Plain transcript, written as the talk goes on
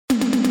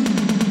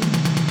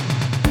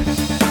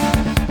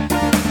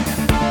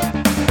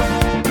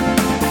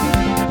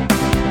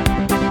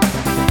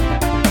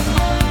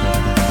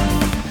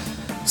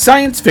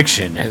Science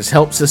fiction has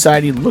helped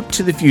society look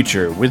to the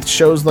future with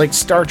shows like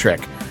Star Trek,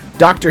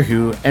 Doctor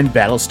Who, and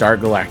Battlestar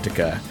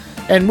Galactica.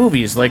 And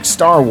movies like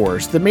Star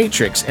Wars, The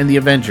Matrix, and The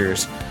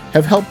Avengers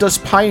have helped us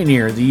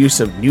pioneer the use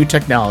of new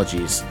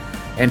technologies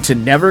and to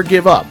never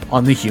give up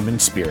on the human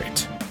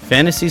spirit.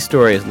 Fantasy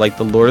stories like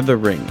The Lord of the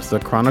Rings,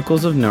 The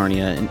Chronicles of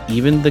Narnia, and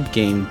even the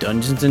game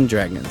Dungeons &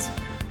 Dragons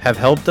have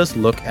helped us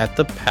look at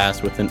the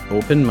past with an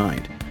open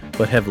mind,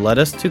 but have led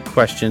us to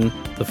question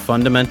the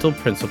fundamental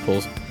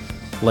principles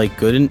like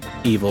good and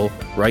evil,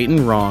 right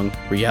and wrong,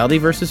 reality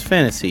versus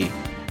fantasy,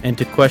 and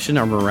to question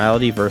our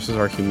morality versus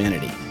our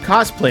humanity.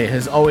 Cosplay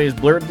has always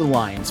blurred the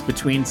lines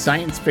between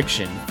science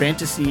fiction,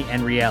 fantasy,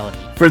 and reality.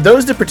 For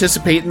those that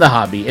participate in the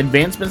hobby,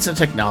 advancements in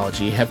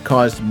technology have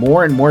caused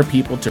more and more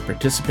people to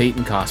participate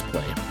in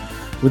cosplay.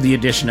 With the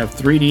addition of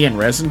 3D and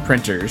resin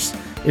printers,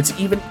 it's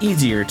even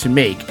easier to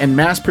make and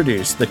mass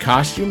produce the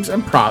costumes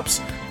and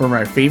props from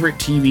our favorite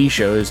TV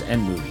shows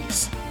and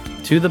movies.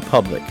 To the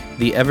public,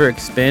 the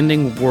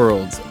ever-expanding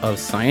worlds of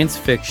science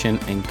fiction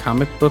and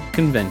comic book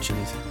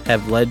conventions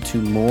have led to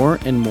more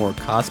and more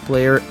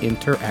cosplayer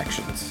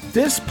interactions.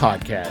 This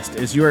podcast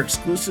is your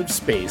exclusive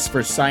space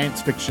for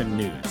science fiction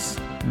news.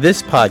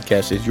 This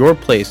podcast is your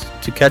place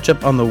to catch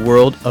up on the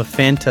world of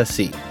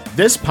fantasy.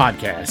 This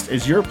podcast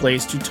is your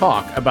place to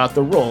talk about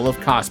the role of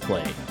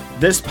cosplay.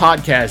 This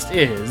podcast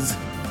is...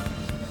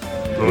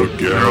 The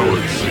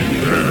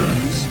Galaxy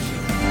Cast.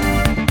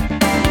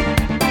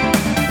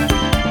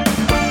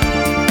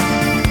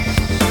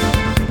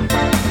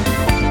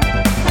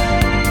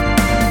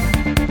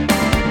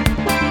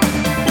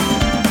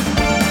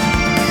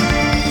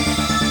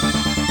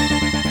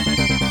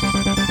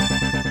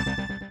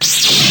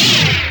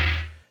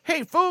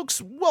 Hey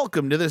folks,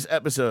 welcome to this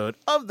episode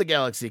of the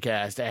Galaxy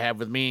Cast. I have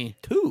with me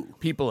two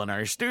people in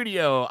our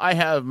studio. I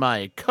have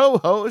my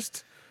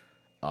co-host,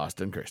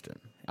 Austin Kristen.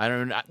 I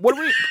don't know. What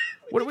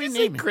do we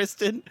name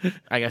Kristen?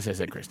 I guess I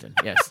said Kristen.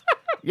 Yes.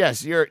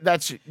 Yes,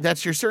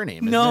 that's your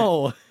surname, isn't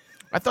No. it?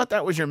 I thought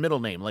that was your middle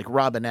name, like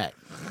Robinette.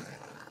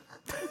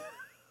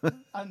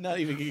 I'm not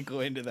even going to go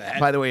into that.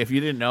 By the way, if you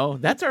didn't know,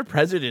 that's our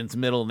president's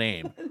middle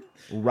name.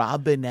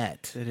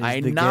 Robinette.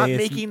 I'm not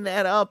making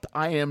that up.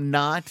 I am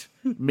not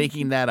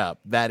making that up.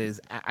 That is,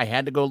 I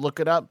had to go look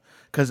it up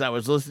because I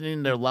was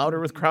listening to Louder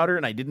with Crowder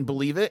and I didn't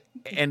believe it,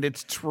 and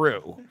it's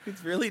true.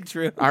 It's really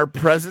true. Our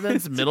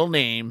president's middle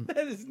name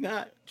That is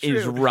not true.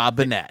 is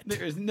Robinette.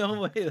 There is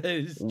no way that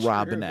is true.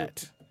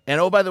 Robinette.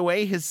 And oh, by the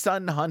way, his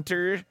son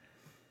Hunter,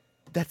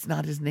 that's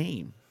not his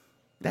name.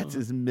 That's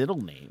his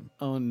middle name.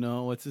 Oh,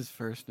 no. What's his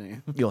first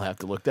name? You'll have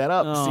to look that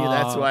up. See,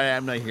 that's why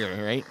I'm not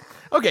here, right?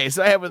 Okay,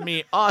 so I have with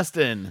me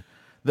Austin,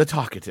 the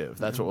talkative.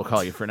 That's what we'll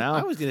call you for now.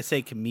 I was going to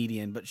say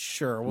comedian, but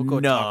sure. We'll go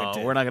No,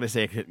 talkative. we're not going to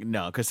say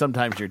no, because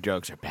sometimes your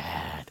jokes are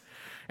bad.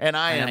 And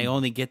I am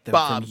only get them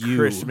Bob from you.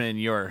 Chrisman,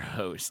 your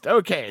host.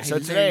 Okay, so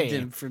today... I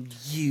learned them from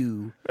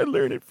you. I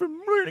learned it from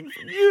learning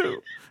from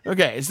you.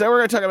 Okay, so we're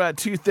going to talk about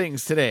two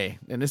things today,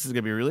 and this is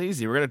going to be really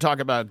easy. We're going to talk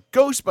about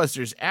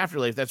Ghostbusters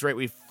Afterlife. That's right,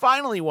 we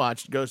finally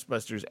watched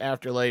Ghostbusters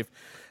Afterlife.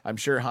 I'm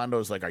sure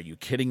Hondo's like, are you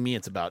kidding me?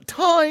 It's about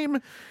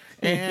time.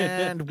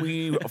 And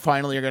we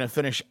finally are going to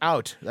finish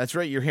out. That's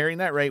right, you're hearing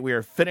that right. We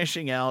are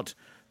finishing out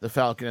The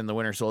Falcon and the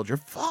Winter Soldier.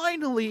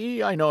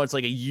 Finally! I know it's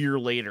like a year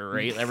later,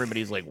 right?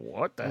 Everybody's like,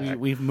 what the heck?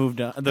 We've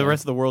moved on. The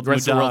rest of the world's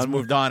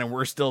moved on, and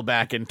we're still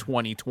back in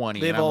 2020.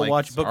 They've and I'm all like,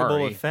 watched Book of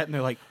sorry. Boba Fett, and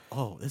they're like,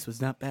 oh, this was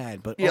not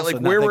bad, but Yeah, also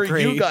like, not where that were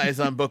great. you guys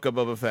on Book of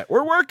Boba Fett?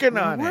 We're working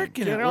on it.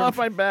 Get on it. off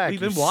my back, We've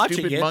been you watching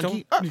stupid it.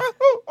 monkey.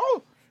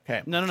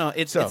 Okay. No.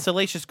 It's So-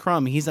 Salacious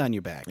Crumb. He's on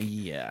your back.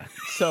 Yeah.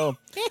 So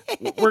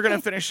we're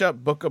gonna finish up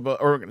we're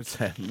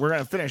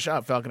gonna finish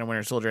up Falcon and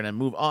Winter Soldier and then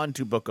move on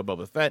to Book of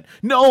Boba Fett.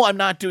 No, I'm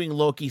not doing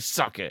Loki.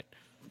 Suck it.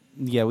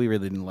 Yeah, we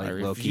really didn't like I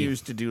Loki.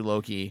 refuse to do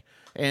Loki.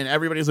 And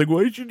everybody's like,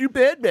 why did you do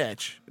Bad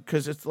Batch?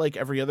 Because it's like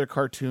every other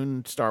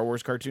Star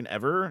Wars cartoon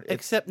ever.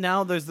 Except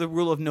now there's the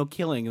rule of no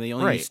killing. They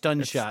only use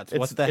stun shots.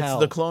 What the hell?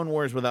 It's the Clone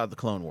Wars without the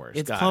Clone Wars.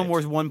 It's Got Clone it.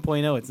 Wars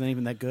 1.0. It's not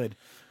even that good.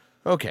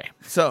 Okay,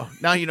 so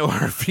now you know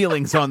our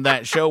feelings on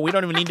that show. We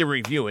don't even need to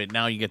review it.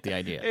 Now you get the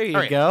idea. There you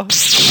All right. go.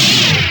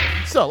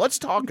 So let's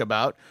talk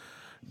about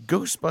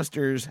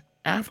Ghostbusters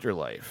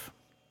Afterlife,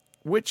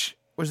 which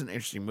was an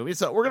interesting movie.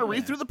 So we're going to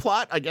read through the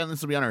plot. Again,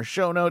 this will be on our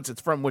show notes.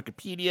 It's from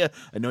Wikipedia.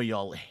 I know you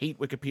all hate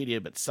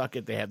Wikipedia, but suck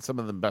it. They had some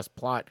of the best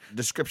plot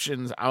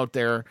descriptions out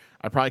there.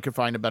 I probably could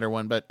find a better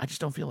one, but I just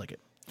don't feel like it.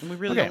 And we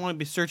really don't want to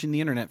be searching the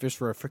internet just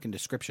for a freaking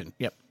description.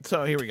 Yep.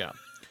 So here we go.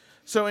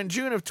 So in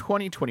June of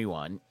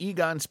 2021,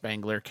 Egon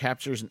Spangler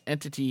captures an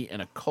entity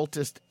in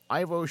occultist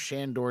Ivo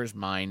Shandor's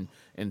mine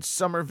in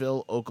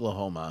Somerville,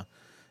 Oklahoma,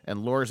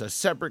 and lures a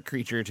separate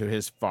creature to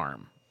his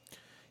farm.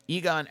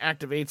 Egon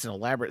activates an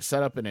elaborate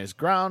setup in his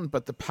ground,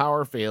 but the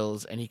power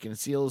fails, and he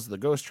conceals the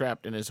ghost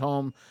trapped in his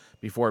home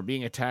before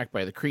being attacked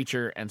by the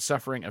creature and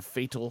suffering a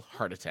fatal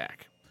heart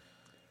attack.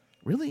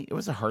 Really? It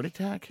was a heart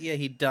attack? Yeah,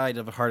 he died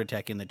of a heart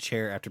attack in the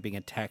chair after being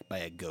attacked by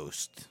a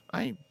ghost.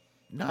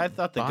 I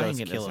thought the buying ghost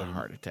it as killed a him.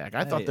 heart attack.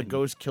 I thought the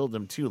ghost killed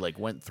him too, like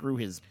went through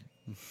his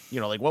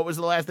Like, what was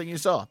the last thing you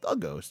saw? The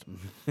ghost.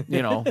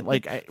 Really.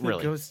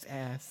 Ghost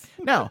ass.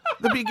 No,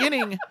 the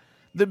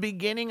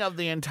beginning of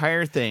the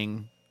entire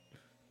thing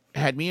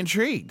had me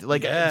intrigued.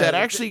 That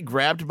actually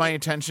grabbed my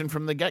attention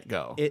from the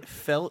get-go. It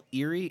felt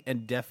eerie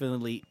and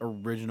definitely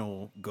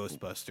original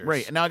Ghostbusters.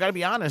 Right. Now, I got to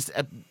be honest,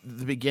 at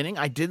the beginning,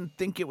 I didn't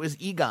think it was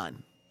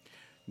Egon.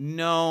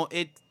 No,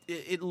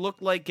 it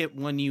looked like it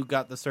when you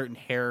got the certain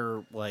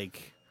hair,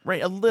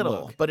 Right, a little,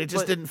 look. but it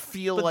just didn't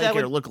feel but like that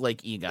it would- looked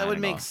like Egon. that would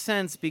at make all.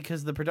 sense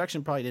because the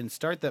production probably didn't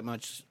start that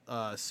much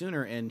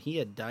sooner, and he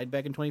had died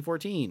back in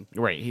 2014.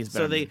 Right, he's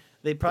been So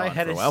they probably gone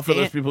had for a a while. For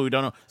those people who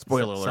don't know,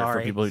 spoiler alert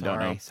for people who don't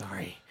know.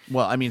 Sorry.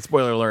 Well, I mean,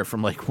 spoiler alert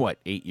from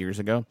 8 years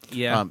ago.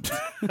 Yeah.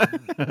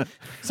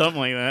 Something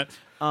like that.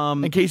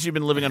 In case you've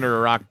been living under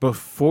a rock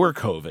before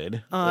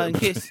COVID.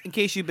 In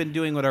case you've been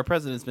doing what our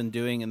president's been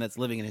doing, and that's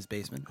living in his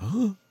basement.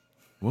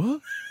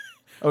 What?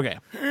 Okay.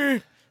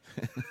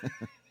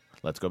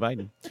 Let's go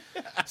Biden.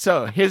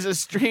 So his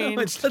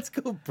estranged. Let's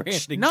go,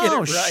 Brandon. No,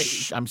 get it right.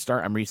 shh,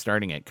 I'm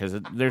restarting it because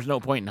there's no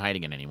point in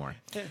hiding it anymore.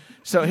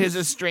 So his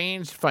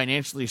estranged,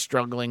 financially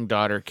struggling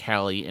daughter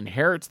Callie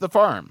inherits the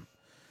farm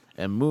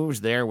and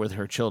moves there with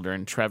her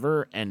children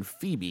Trevor and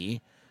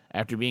Phoebe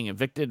after being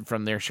evicted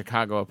from their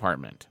Chicago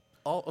apartment.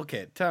 Oh,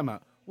 okay. Time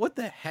out. What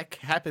the heck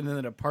happened in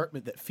an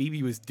apartment that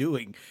Phoebe was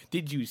doing?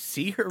 Did you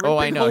see her? Oh,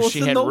 I ripping know holes she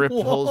in had the ripped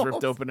holes walls?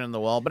 ripped open in the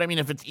wall. But I mean,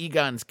 if it's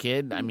Egon's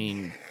kid, I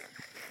mean,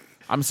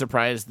 I'm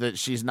surprised that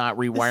she's not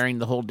rewiring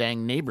the whole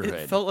dang neighborhood.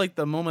 It felt like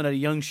the moment of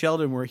young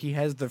Sheldon where he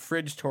has the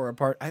fridge tore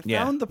apart. I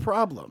Yeah. found the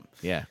problem.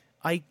 Yeah.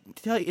 I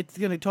tell you, it's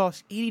going to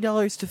cost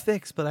 $80 to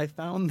fix, but I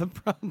found the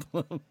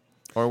problem.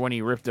 Or when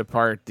he ripped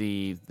apart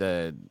the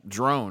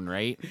drone,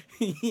 right?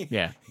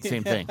 Yeah,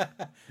 same thing.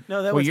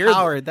 No, that Well, was you're the-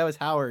 Howard. That was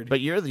Howard. But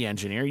you're the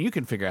engineer. You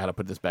can figure out how to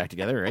put this back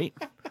together, right?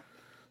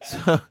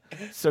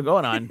 So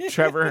going on,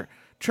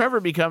 Trevor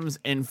becomes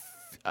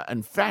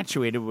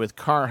infatuated with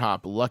car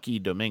hop Lucky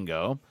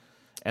Domingo,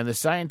 and the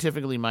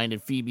scientifically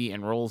minded Phoebe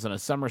enrolls in a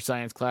summer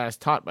science class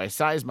taught by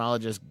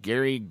seismologist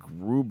Gary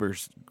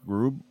Gruberson.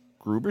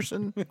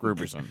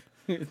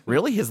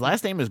 Really? His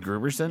last name is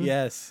Gruberson?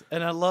 yes,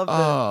 and I love that.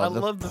 Oh, I the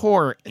love the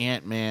poor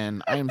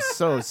Ant-Man. I am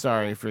so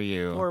sorry for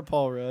you. poor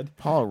Paul Rudd.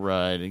 Paul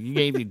Rudd. You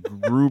gave me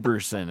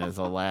Gruberson as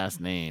a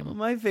last name.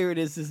 My favorite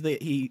is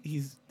that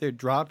she's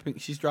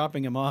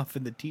dropping him off,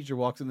 and the teacher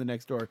walks in the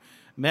next door.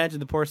 Imagine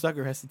the poor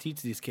sucker has to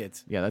teach these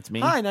kids. Yeah, that's me.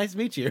 Hi, nice to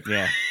meet you.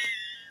 Yeah.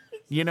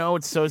 You know,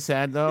 it's so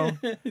sad, though.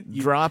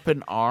 Drop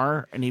an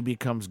R, and he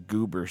becomes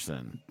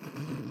Gooberson.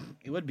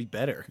 It would be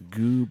better.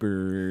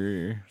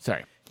 Goober.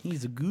 Sorry.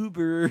 He's a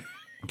goober.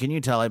 Can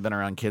you tell I've been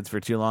around kids for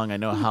too long? I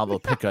know how they'll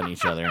pick on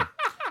each other.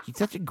 He's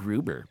such a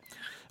Gruber.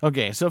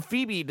 Okay, so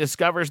Phoebe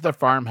discovers the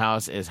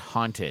farmhouse is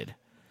haunted,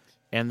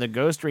 and the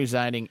ghost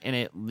residing in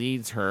it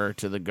leads her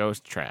to the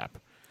ghost trap,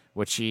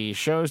 which she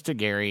shows to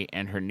Gary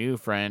and her new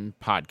friend,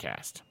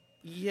 Podcast.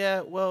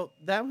 Yeah, well,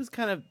 that's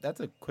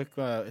a quick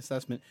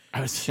assessment.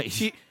 I was saying,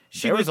 She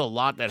there was a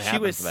lot that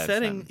happened to that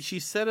sentence. She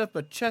set up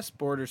a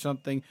chessboard or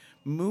something,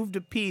 moved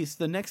a piece.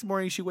 The next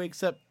morning she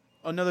wakes up,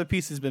 another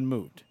piece has been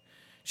moved.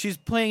 She's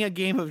playing a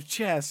game of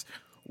chess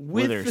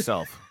With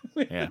herself.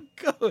 Yeah.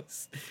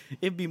 Ghost.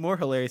 It'd be more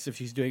hilarious if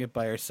she's doing it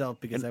by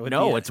herself because I would.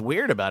 No, what's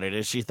weird about it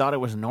is she thought it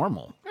was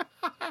normal.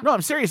 No,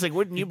 I'm serious. Like,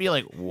 wouldn't you be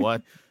like,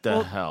 what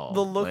the hell?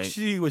 The look Like,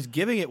 she was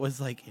giving it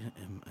was like,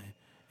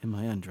 am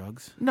I on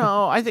drugs?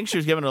 no, I think she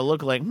was giving it a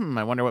look like,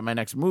 I wonder what my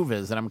next move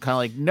is. And I'm kind of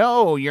like,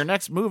 no, your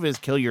next move is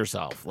kill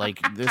yourself.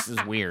 Like, this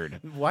is weird.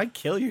 Why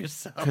kill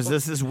yourself? Because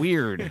this is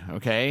weird,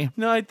 okay?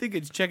 No, I think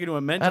it's check into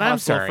a mental And I'm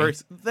hospital sorry.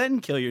 first,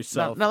 then kill Now,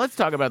 yourself. now let's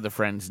talk about the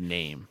friend's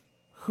name.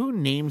 Who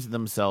names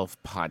themselves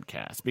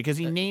Podcast? Because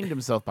he named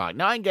himself Podcast.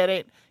 Now, I get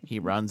it. He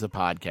runs a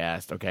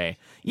podcast, okay?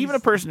 Even a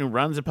person who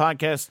runs a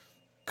podcast,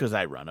 because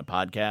I run a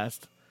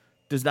podcast,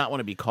 does not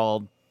want to be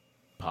called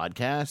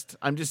Podcast.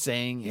 I'm just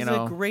saying, He's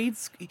a grade.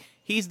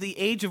 He's the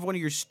age of one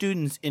of your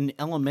students in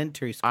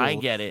elementary school. I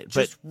get it.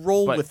 Just but,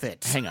 roll but with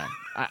it. Hang on.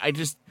 I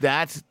just,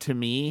 that to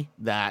me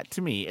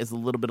is a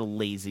little bit of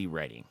lazy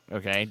writing,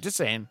 okay? Just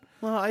saying.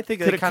 Well, I think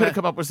Could they have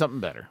come up with something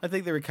better. I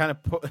think they were kind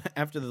of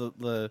after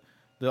the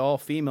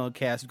all-female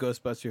cast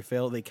Ghostbuster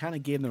failed. They kind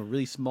of gave them a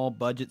really small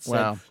budget. Said,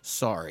 Well,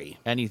 sorry.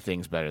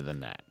 Anything's better than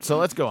that. So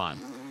let's go on.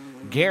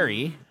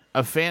 Gary,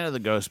 a fan of the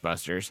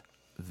Ghostbusters,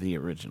 the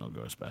original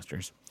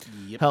Ghostbusters,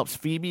 helps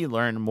Phoebe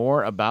learn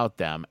more about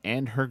them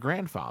and her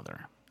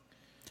grandfather.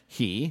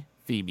 He,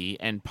 Phoebe,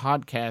 and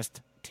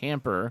Podcast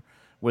tamper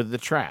with the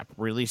trap,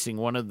 releasing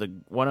one of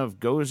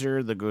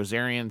Gozer the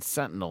Gozerian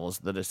sentinels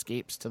that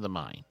escapes to the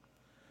mine.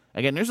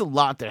 Again, there's a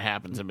lot that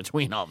happens in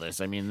between all this.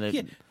 I mean,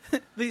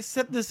 They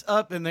set this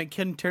up and they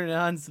can turn it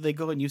on, so they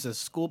go and use a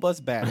school bus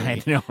battery.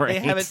 I know, right? They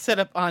have it set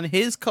up on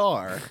his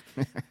car.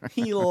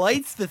 He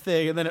lights the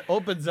thing, and then it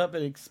opens up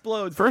and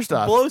explodes. First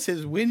off, blows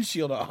his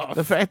windshield off.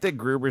 the fact that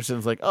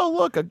Gruberson's like, oh,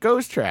 look, a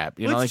ghost trap.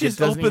 You know, Let's like just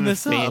it doesn't open even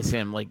this faze up.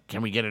 him. Like,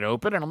 can we get it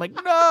open? And I'm like,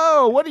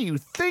 no, what are you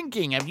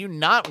thinking? Have you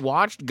not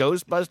watched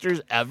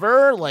Ghostbusters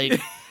ever? Like,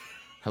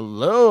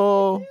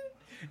 hello?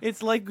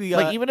 It's like we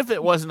Like, even if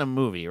it wasn't a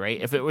movie,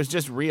 right? If it was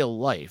just real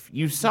life,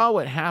 you saw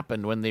what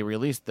happened when they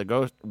released the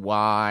ghost.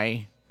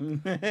 Why?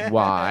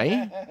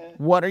 Why?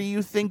 What are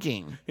you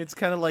thinking? It's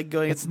kind of like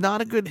going. It's not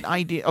a good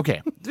idea.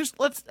 Okay, just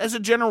let's, as a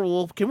general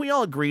rule, can we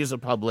all agree as a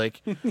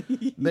public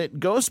that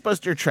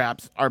Ghostbuster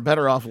traps are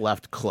better off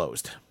left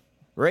closed?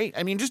 Right?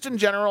 I mean, just in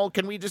general,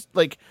 can we just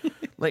like,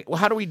 well,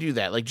 how do we do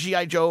that? Like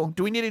G.I. Joe?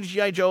 Do we need a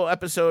G.I. Joe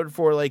episode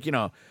for like,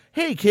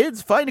 hey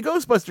kids, find a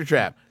Ghostbuster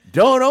trap.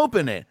 Don't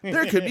open it.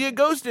 There could be a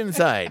ghost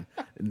inside.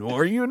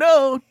 Nor You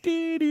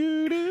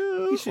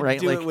should right?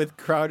 do Like, it with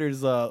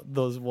Crowder's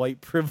those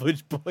white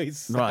privileged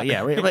boys. well,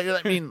 yeah, right.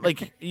 But, I mean,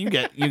 like you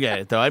get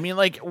it though. I mean,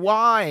 like,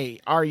 why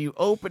are you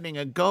opening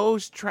a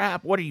ghost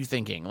trap? What are you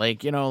thinking?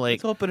 Like,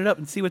 Let's open it up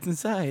and see what's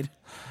inside.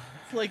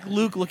 It's like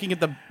Luke looking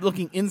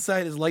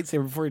inside his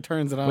lightsaber before he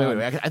turns it on. wait.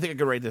 I think I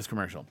could write this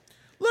commercial.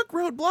 Look,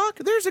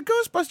 Roadblock, there's a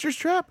Ghostbusters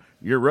trap.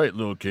 You're right,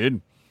 little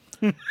kid.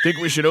 Think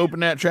we should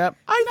open that trap?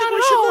 I think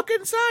we should look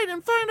inside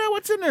and find out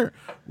what's in there.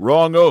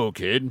 Wrong-o,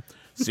 kid.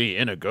 See,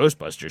 in a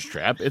Ghostbusters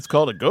trap, it's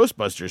called a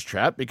Ghostbusters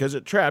trap because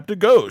it trapped a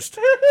ghost.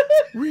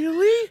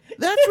 Really?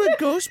 That's what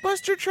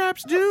Ghostbuster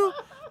traps do?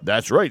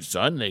 That's right,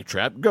 son. They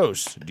trap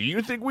ghosts. Do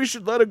you think we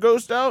should let a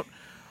ghost out?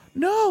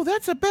 No,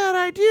 that's a bad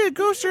idea.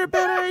 Ghosts are a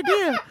bad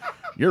idea.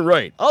 You're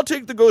right. I'll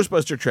take the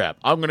Ghostbuster trap.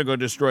 I'm going to go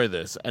destroy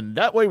this, and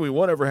that way we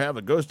won't ever have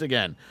a ghost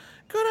again.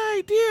 Good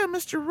idea,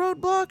 Mr.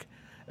 Roadblock.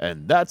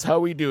 And that's how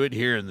we do it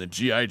here in the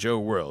G.I. Joe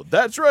world.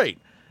 That's right.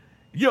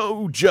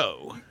 Yo,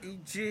 Joe.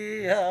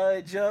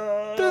 G.I.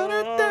 Joe.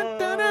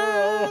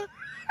 Da-da-da-da-da.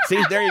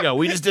 See, there you go.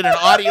 We just did an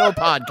audio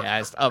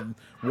podcast of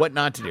what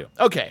not to do.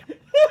 Okay.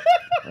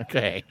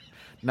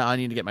 Now I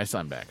need to get my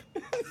son back.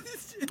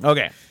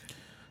 Okay.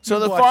 So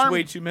the watched farm.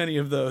 way too many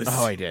of those.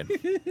 Oh, I did.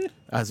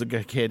 As a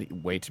good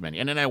kid, way too many.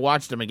 And then I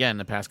watched them again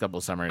the past couple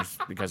of summers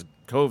because of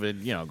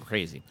COVID,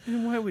 crazy.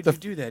 And why would you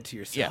do that to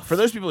yourself? Yeah, for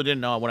those people who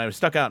didn't know, when I was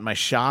stuck out in my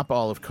shop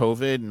all of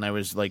COVID and I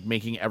was like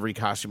making every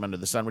costume under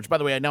the sun, which by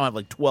the way, I now have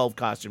like 12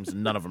 costumes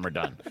and none of them are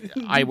done.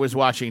 I was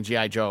watching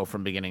G.I. Joe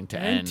from beginning to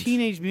end. And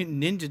Teenage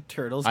Mutant Ninja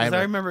Turtles, because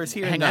I remember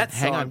hearing that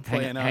song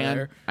playing out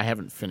there. I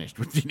haven't finished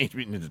with Teenage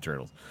Mutant Ninja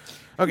Turtles.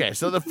 Okay,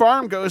 so the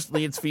farm ghost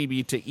leads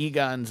Phoebe to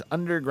Egon's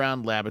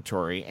underground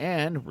laboratory,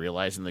 and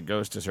realizing the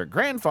ghost is her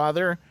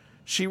grandfather,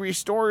 she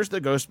restores the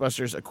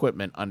Ghostbusters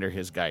equipment under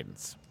his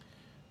guidance.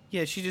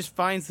 Yeah, she just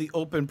finds the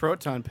open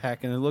proton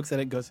pack and then looks at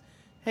it and goes,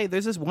 hey,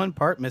 there's this one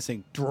part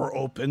missing. Drawer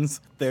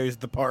opens. There's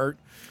the part.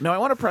 Now, I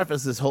want to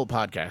preface this whole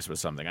podcast with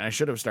something, and I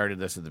should have started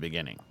this at the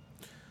beginning.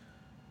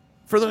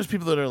 For those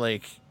people that are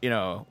like,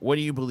 what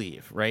do you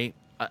believe, right?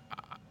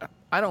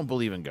 I don't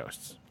believe in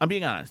ghosts. I'm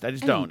being honest. I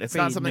just don't. It's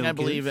not something I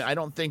believe in. I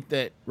don't think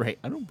that... Right.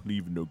 I don't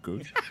believe in no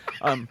ghosts.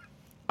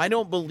 I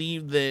don't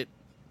believe that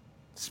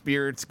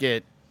spirits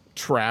get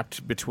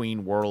trapped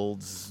between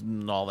worlds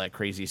and all that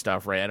crazy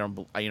stuff, right?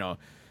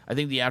 I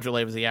think the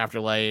afterlife is the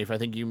afterlife. I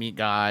think you meet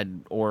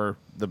God or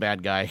the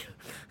bad guy,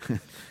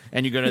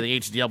 and you go to the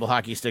HDL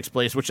hockey sticks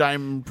place, which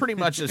I'm pretty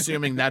much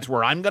assuming that's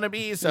where I'm going to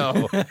be.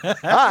 So,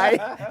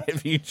 hi,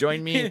 if you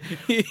join me.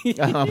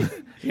 I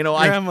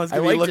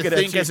like to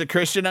think as a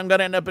Christian I'm going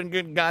to end up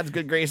in God's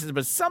good graces,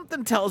 but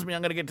something tells me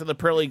I'm going to get to the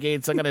pearly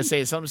gates. I'm going to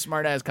say some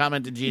smart-ass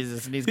comment to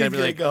Jesus, and he's going to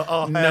be like,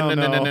 oh,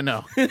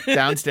 no.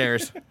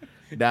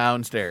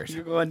 Downstairs.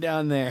 You're going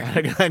down there.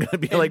 I'm going to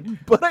be like,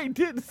 but I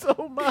did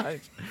so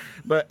much.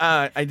 But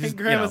I just... And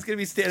Grandma's going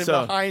to be standing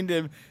behind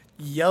him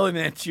yelling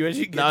at you as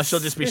you get... No, she'll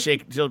just be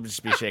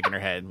shaking her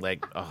head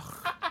like,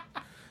 oh.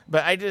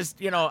 But I just,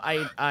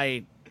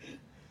 I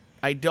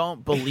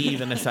don't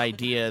believe in this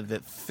idea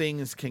that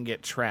things can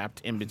get trapped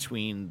in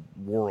between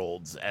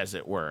worlds, as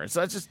it were.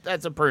 So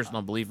that's a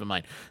personal belief of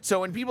mine.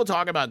 So when people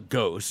talk about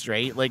ghosts,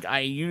 right? Like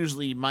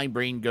my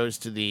brain goes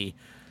to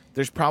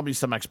there's probably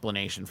some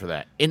explanation for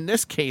that. In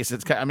this case,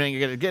 again,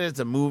 it's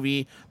a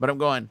movie, but I'm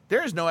going,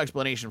 there is no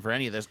explanation for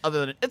any of this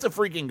other than it's a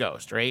freaking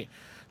ghost, right?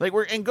 Like,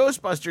 we're in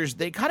Ghostbusters,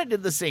 they kind of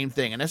did the same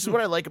thing, and this is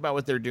what I like about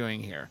what they're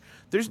doing here.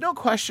 There's no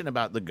question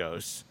about the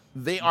ghosts.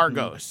 They are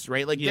ghosts,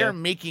 right? Like, they're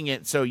making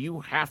it so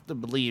you have to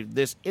believe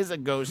this is a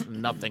ghost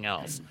and nothing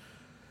else.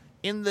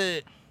 In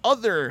the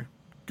other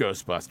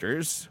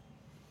Ghostbusters,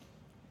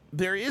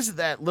 there is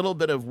that little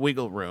bit of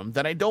wiggle room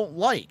that I don't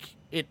like.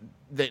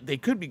 That they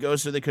could be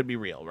ghosts or they could be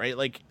real, right?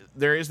 Like,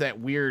 there is that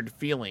weird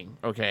feeling,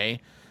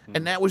 okay?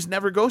 And that was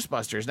never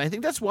Ghostbusters. And I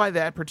think that's why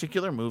that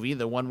particular movie,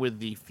 the one with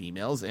the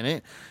females in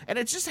it, and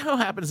it just so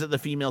happens that the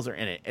females are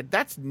in it.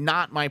 That's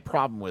not my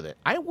problem with it.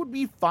 I would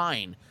be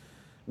fine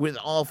with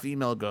all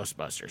female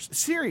Ghostbusters.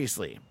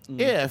 Seriously,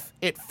 if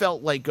it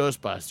felt like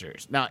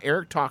Ghostbusters. Now,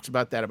 Eric talks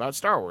about that about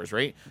Star Wars,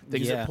 right?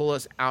 Things that pull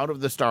us out of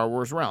the Star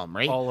Wars realm,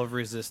 right? All of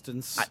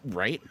Resistance.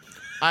 Right?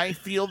 I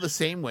feel the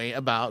same way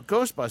about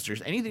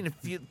Ghostbusters. Anything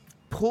to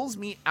pulls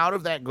me out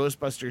of that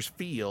Ghostbusters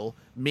feel,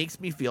 makes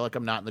me feel like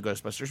I'm not in the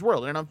Ghostbusters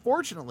world. And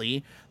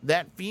unfortunately,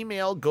 that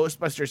female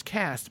Ghostbusters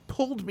cast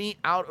pulled me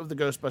out of the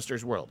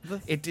Ghostbusters world.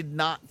 It did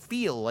not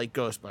feel like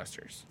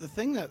Ghostbusters. The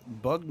thing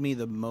that bugged me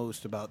the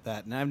most about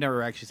that, and I've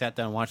never actually sat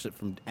down and watched it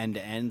from end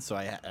to end, so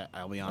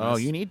I'll be honest. Oh,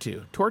 you need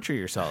to. Torture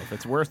yourself.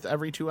 It's worth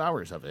every 2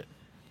 hours of it.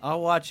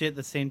 I'll watch it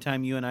the same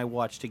time you and I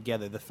watch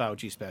together the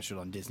Fauci special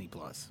on Disney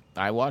Plus.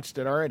 I watched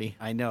it already.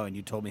 I know, and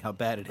you told me how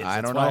bad it is.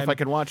 I don't know if I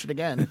can watch it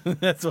again.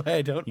 That's why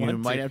I don't You want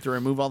might to. have to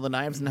remove all the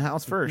knives in the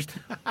house first.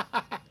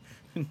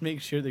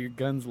 Make sure that your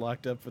gun's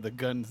locked up for the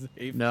gun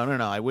safe. No,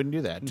 I wouldn't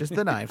do that. Just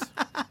the knives.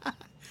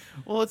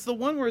 Well, it's the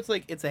one where it's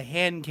like it's a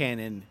hand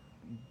cannon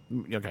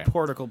Okay.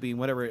 particle beam,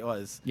 whatever it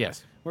was.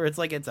 Yes. Where it's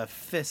like it's a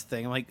fist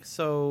thing. I'm like,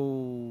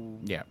 so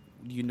Yeah.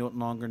 you no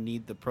longer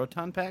need the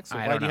proton pack? So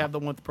I why don't do you know. have the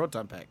one with the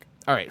proton pack?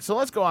 All right, so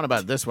let's go on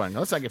about this one.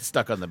 Let's not get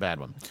stuck on the bad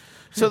one.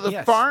 So the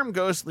Yes. farm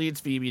ghost leads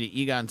Phoebe to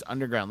Egon's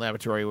underground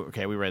laboratory.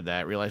 Okay, we read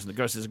that. Realizing the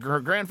ghost is her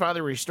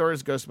grandfather,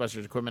 restores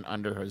Ghostbusters equipment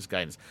under his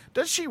guidance.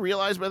 Does she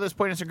realize by this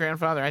point it's her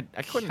grandfather? I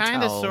couldn't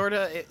Kind of, tell. sort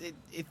of.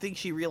 I think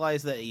she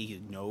realized that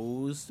he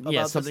knows about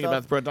Yeah, this something stuff.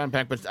 about the proton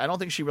pack, but I don't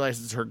think she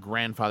realizes it's her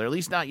grandfather. At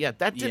least not yet.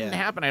 That didn't Yeah.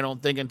 happen, I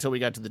don't think, until we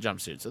got to the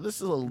jumpsuit. So this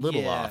is a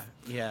little off.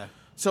 Yeah.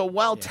 So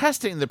while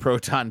testing the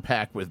proton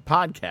pack with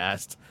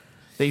podcast,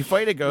 they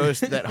fight a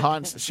ghost that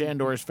haunts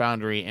Shandor's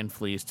foundry and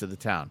flees to the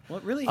town.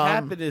 What really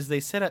happened is they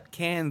set up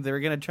cans. They were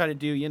going to try to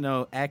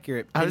do,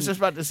 accurate. I was just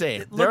about to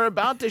say, they're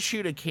about to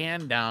shoot a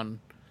can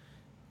down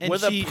And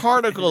with she- a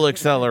particle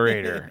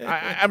accelerator.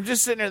 I'm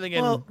just sitting there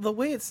thinking, Well, the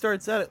way it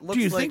starts out, it looks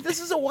do you like think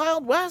this is a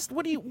Wild West?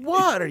 What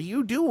are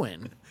you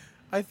doing?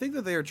 I think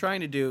that they were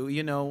trying to do,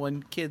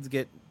 when kids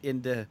get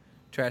into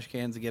trash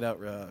cans and get out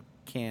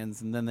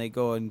cans, and then they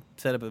go and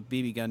set up a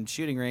BB gun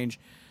shooting range.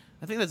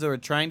 I think that's what they were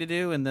trying to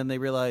do, and then they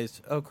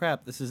realized, oh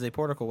crap, this is a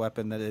particle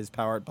weapon that is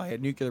powered by a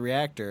nuclear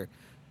reactor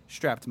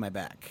strapped to my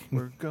back.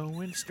 We're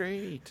going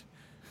straight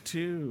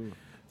to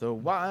the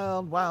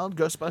wild, wild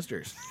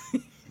Ghostbusters.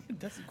 It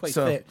doesn't quite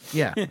So fit.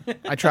 yeah,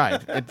 I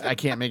tried. I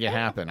can't make it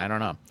happen. I don't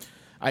know.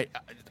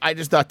 I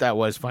just thought that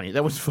was funny.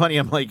 That was funny.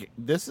 I'm like,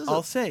 this is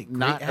I'll say,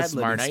 not great a ad-libbing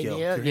smart skill.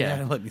 idea. Great Yeah,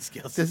 ad-libbing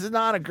skills. this is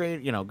not a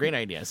great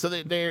idea. So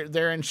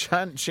they're in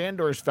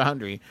Shandor's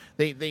foundry.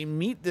 They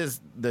meet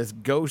this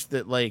ghost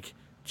that like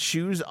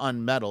chews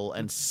on metal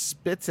and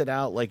spits it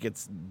out like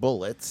it's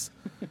bullets.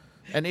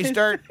 And they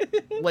start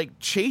like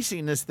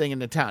chasing this thing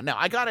into town. Now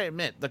I gotta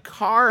admit, the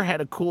car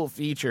had a cool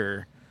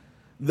feature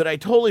that I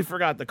totally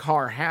forgot the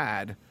car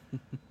had.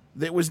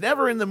 That was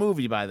never in the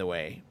movie, by the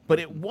way, but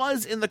it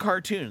was in the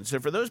cartoon. So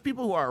for those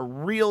people who are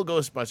real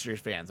Ghostbusters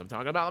fans, I'm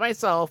talking about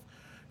myself,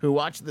 who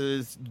watched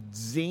this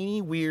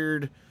zany,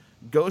 weird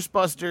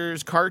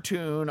Ghostbusters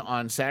cartoon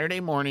on Saturday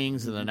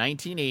mornings in the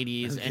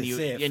 1980s, and you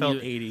it felt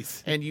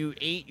 80s. and you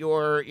ate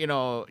your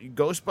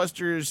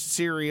Ghostbusters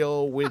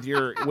cereal with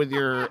your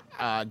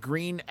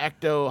green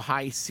Ecto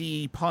High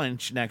C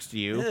punch next to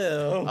you.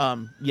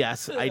 Ew.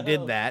 Yes, I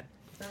did that.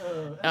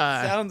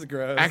 Sounds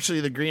gross.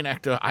 Actually, the green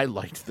Ecto, I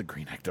liked the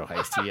green Ecto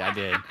Iced Tea. I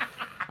did.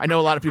 I know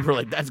a lot of people are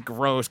like, "That's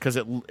gross" because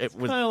it was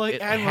kinda like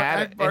it Admiral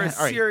had Akbar's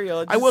all right. cereal.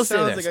 It I just will say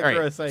sounds this. like a all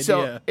right. gross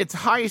So idea. it's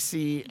high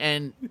C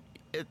and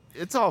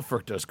it's all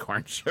fructose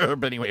corn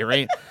syrup anyway,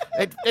 right?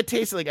 it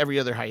tasted like every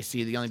other high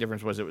C. The only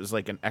difference was it was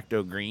like an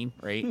Ecto green,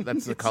 right?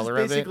 That's the color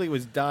of it. Basically,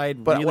 was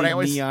dyed But really what I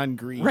always neon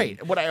green.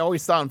 right? What I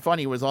always found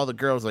funny was all the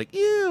girls like,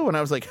 "Ew," and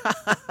I was like,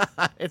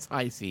 "It's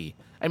high C."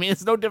 I mean,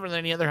 it's no different than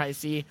any other high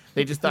C.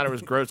 They just thought it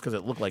was gross because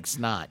it looked like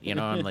snot,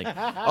 And like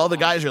all the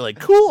guys are like,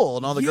 "Cool,"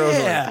 and all the girls are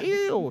Yeah. like,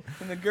 "Ew."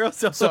 And the girls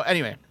So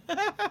anyway,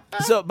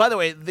 so by the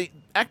way, the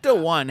Ecto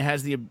One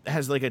has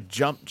like a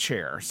jump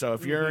chair. So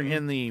if you're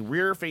in the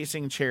rear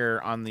facing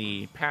chair on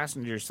the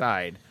passenger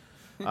side,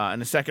 in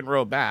the second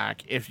row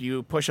back, if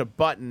you push a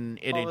button,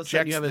 it All of a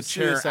sudden ejects you have the a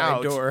chair suicide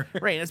out. door.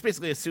 Right, and it's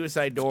basically a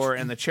suicide door,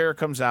 and the chair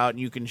comes out, and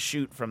you can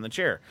shoot from the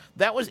chair.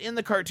 That was in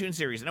the cartoon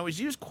series, and it was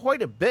used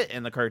quite a bit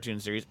in the cartoon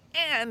series.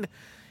 And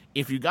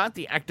if you got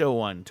the Ecto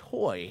One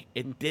toy,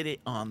 it did it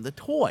on the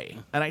toy,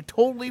 and I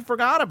totally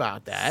forgot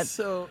about that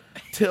So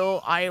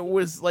till I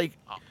was like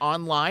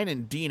online,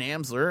 and Dean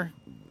Amsler,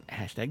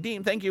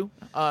 #Dean, thank you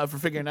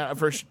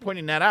for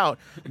pointing that out.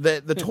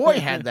 The toy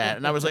had that,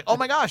 and I was like, oh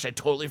my gosh, I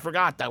totally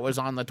forgot that was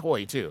on the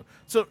toy too.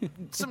 So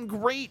some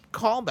great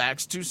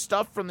callbacks to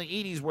stuff from the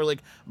 80s where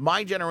like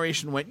my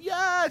generation went,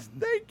 yes,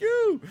 thank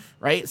you,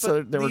 right?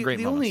 So there were great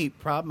The moments. only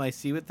problem I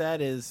see with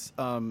that is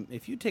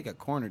if you take a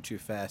corner too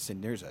fast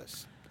and there's a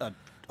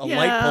Yeah.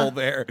 light pole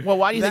there. Well,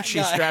 why do you that think she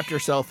guy- strapped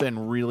herself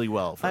in really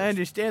well first? I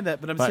understand that,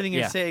 but I'm But, sitting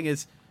here yeah. saying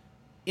is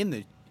in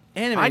the I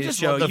animated just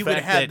show love the you would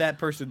fact have that that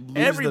person lose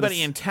everybody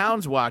the, in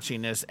town's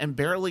watching this and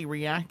barely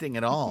reacting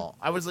at all.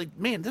 I was like,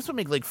 man, this would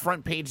make like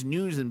front page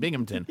news in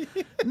Binghamton.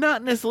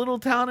 Not in this little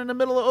town in the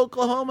middle of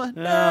Oklahoma.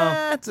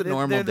 Nah, it's a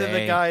normal they're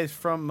day. the guys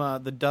from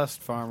the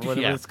Dust Farm,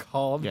 whatever Yeah. it's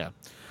called. Yeah.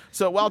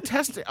 So while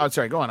testing,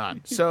 going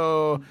on.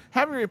 So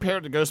having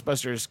repaired the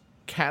Ghostbusters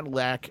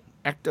Cadillac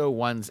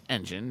Ecto-1's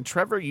engine,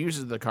 Trevor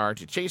uses the car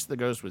to chase the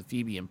ghost with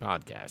Phoebe and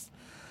Podcast.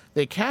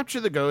 They capture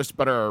the ghost,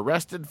 but are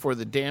arrested for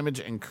the damage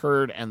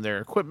incurred, and their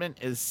equipment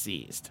is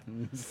seized.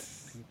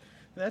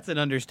 That's an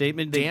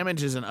understatement.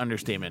 Damage is an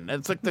understatement.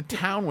 It's like the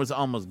town was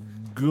almost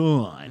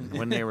gone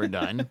when they were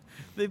done.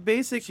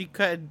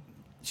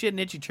 She had an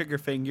itchy trigger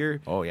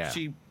finger. Oh, yeah.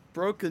 She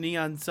broke the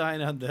neon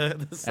sign on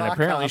the sock And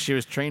apparently off. she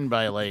was trained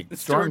by, like,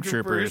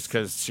 stormtroopers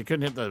because she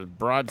couldn't hit the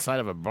broadside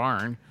of a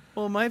barn.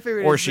 Well, my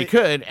favorite Or is she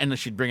could, and then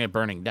she'd bring it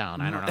burning down.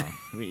 I don't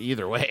know.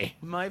 Either way.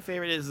 My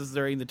favorite is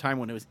during the time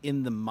when it was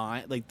in the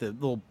mine, like the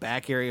little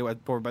back area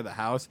over by the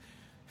house.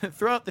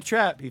 Throw out the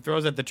trap. He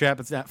throws out the trap.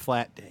 It's not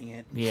flat. Dang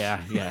it.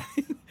 Yeah, yeah.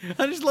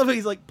 I just love how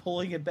he's like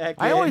pulling it back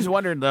in. I always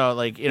wondered, though,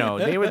 like, you know,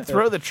 they would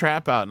throw the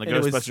trap out in the And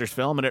it was- Ghostbusters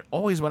film, and it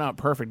always went out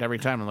perfect every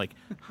time. I'm like,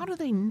 how do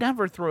they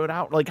never throw it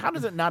out? Like, how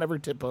does it not ever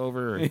tip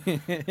over?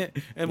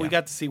 and we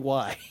got to see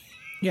why.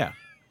 Yeah.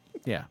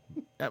 Yeah.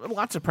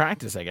 Lots of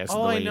practice, I guess.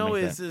 All the way I you know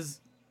make is that.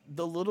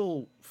 the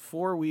little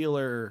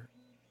 4-wheeler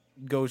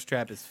ghost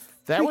trap is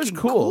That was freaking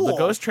cool. The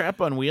ghost trap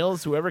on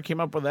wheels, whoever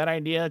came up with that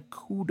idea,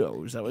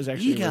 kudos. That was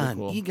actually really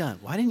cool. Egon,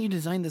 why didn't you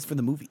design this for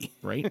the movie?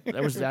 Right?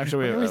 That was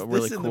actually Where is a this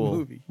really in the cool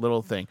movie?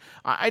 little thing.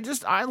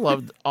 I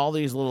loved all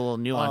these little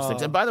nuanced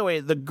things. And by the way,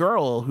 the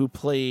girl who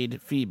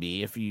played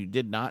Phoebe, if you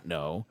did not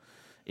know,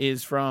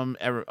 is from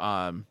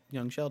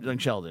Young Sheldon. Young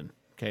Sheldon.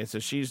 Okay, so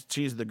she's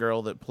the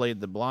girl that played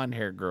the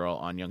blonde-haired girl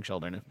on Young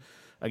Sheldon.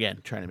 Again,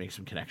 trying to make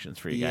some connections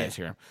for you guys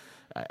here.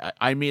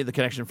 I made the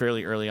connection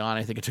fairly early on.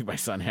 I think it took my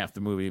son half the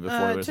movie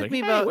before it was like,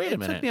 hey, wait a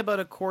minute. It took me about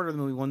a quarter of the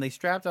movie when they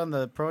strapped on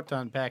the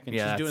proton pack and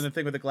Yeah, she's doing the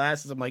thing with the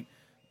glasses. I'm like,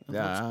 that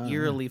Yeah. looks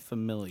eerily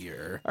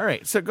familiar. All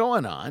right, so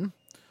going on.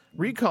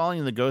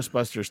 Recalling the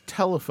Ghostbusters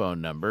telephone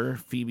number,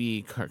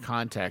 Phoebe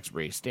contacts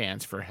Ray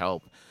Stantz for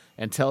help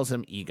and tells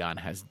him Egon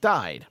has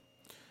died.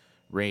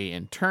 Ray,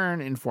 in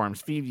turn,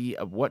 informs Phoebe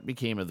of what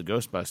became of the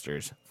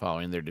Ghostbusters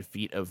following their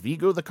defeat of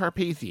Vigo the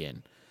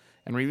Carpathian,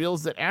 and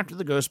reveals that after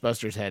the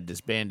Ghostbusters had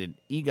disbanded,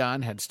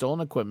 Egon had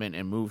stolen equipment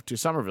and moved to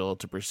Somerville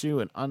to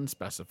pursue an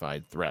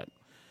unspecified threat.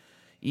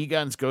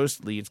 Egon's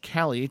ghost leads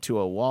Callie to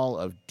a wall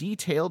of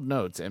detailed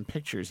notes and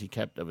pictures he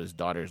kept of his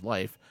daughter's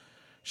life,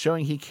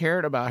 showing he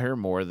cared about her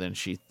more than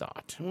she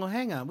thought. Well,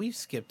 hang on. We've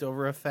skipped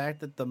over a fact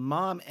that the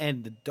mom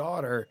and the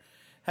daughter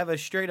have a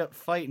straight-up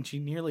fight, and she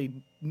nearly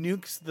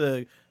nukes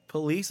the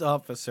police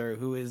officer,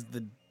 who is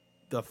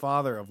the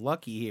father of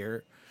Lucky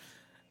here,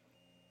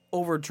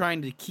 over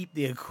trying to keep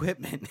the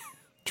equipment.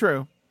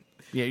 True.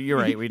 Yeah, you're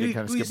right. We did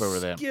kind of skip over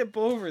that. Skip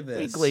over this.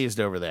 We glazed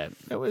over that.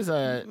 It was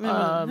a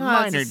No,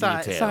 minor it's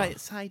a detail.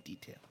 side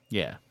detail.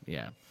 Yeah,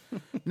 yeah.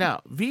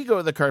 Now,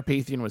 Vigo the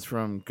Carpathian was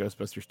from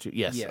Ghostbusters 2.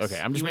 Yes. Okay. I'm just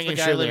He was making the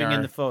guy sure they living are.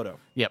 in the photo.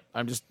 Yep.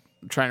 I'm just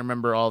trying to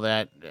remember all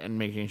that and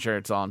making sure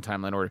it's all in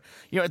timeline order.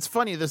 You know, it's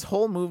funny. This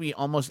whole movie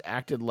almost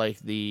acted like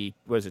the,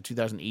 what is it,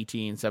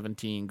 2018,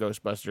 17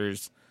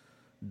 Ghostbusters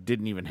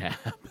didn't even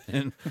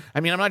happen. I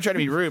mean, I'm not trying to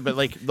be rude, but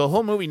like the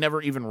whole movie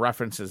never even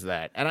references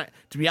that. And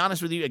to be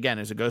honest with you, again,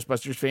 as a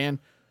Ghostbusters fan,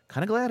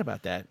 kind of glad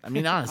about that. I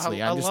mean,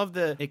 honestly, I love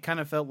the. It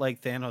kind of felt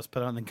like Thanos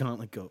put on the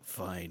gauntlet. Go,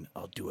 fine,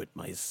 I'll do it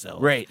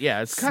myself. Right?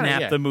 Yeah, it's kind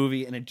Snap of the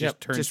movie, and it just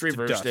turns just to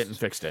reversed dust. it and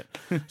fixed it.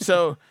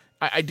 So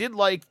I did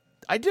like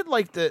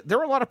there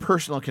were a lot of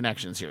personal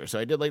connections here. So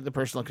I did like the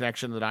personal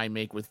connection that I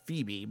make with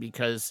Phoebe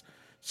because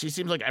she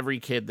seems like every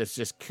kid that's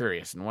just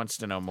curious and wants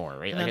to know more,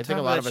 right? And Like on I think top a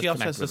of lot that, of us she also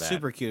connect has a with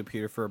that.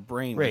 supercomputer for a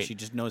brain, where Right. she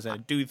just knows how to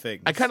do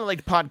things. I kind of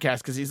like podcast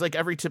because he's like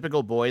every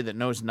typical boy that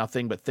knows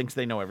nothing but thinks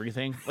they know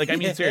everything. Like, I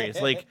mean, serious.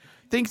 Like,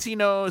 thinks he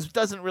knows,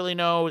 doesn't really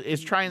know,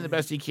 is trying the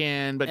best he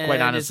can, but quite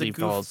honestly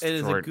falls It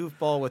is a short.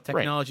 goofball with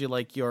technology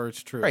like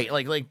yours, true. Right,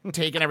 like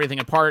taking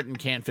everything apart and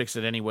can't fix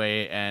it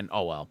anyway, and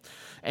oh well.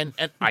 And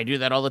I do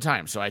that all the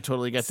time, so I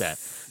totally get that.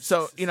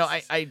 So, you know,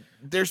 I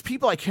there's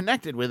people I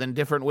connected with in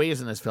different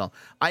ways in this film.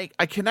 I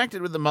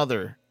connected with the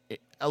mother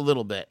a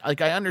little bit.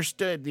 Like, I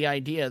understood the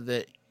idea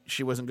that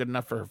she wasn't good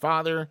enough for her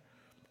father.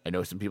 I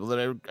know some people that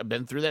have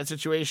been through that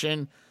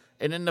situation.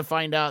 And then to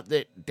find out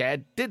that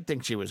Dad did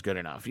think she was good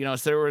enough, you know,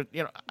 so there were,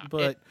 you know,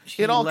 But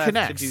she it all left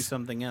connects to do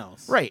something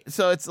else. right?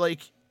 So it's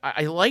like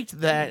I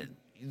liked that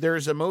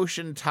there's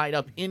emotion tied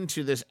up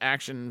into this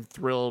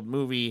action-thrilled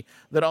movie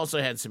that also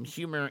had some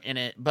humor in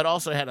it, but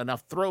also had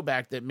enough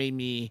throwback that made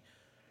me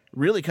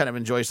really kind of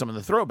enjoy some of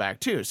the throwback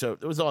too. So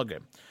it was all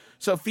good.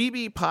 So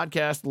Phoebe,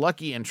 Podcast,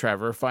 Lucky, and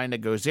Trevor find a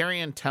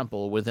Gozerian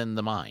temple within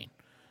the mine.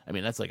 I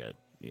mean, that's like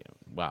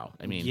wow.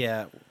 I mean,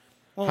 Yeah.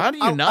 Well, how do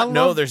you I not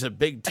know love- there's a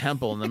big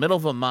temple in the middle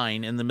of a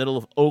mine in the middle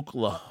of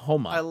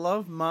Oklahoma? I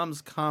love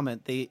Mom's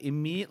comment. They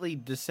immediately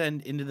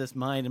descend into this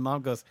mine, and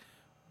Mom goes,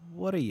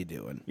 "What are you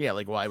doing? Yeah,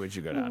 like why would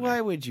you go down Why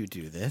there? would you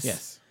do this?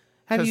 Yes.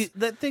 Have you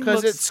that thing?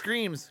 Because Looks, it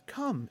screams,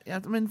 "Come,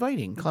 I'm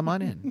inviting. Come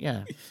on in."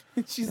 Yeah.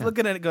 she's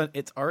looking at it, going,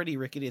 "It's already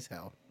rickety as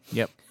hell.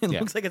 Yep. It Yeah.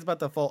 looks like it's about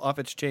to fall off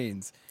its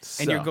chains."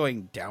 And So- you're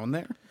going down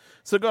there.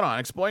 So going on,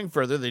 exploring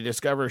further, they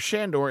discover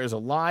Shandor is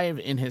alive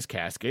in his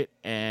casket,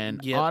 and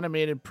Yep.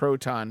 automated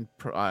proton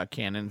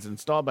cannons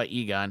installed by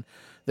Egon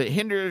that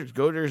hinders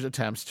Goder's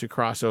attempts to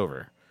cross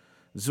over.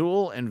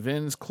 Zool and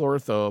Vince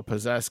Clortho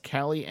possess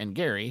Callie and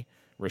Gary,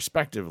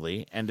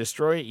 respectively, and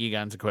destroy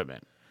Egon's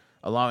equipment,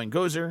 allowing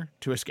Gozer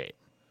to escape.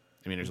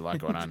 I mean, there's a lot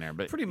going on there,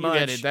 but Pretty you much.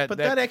 get it. But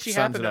that actually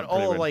sums happened it in up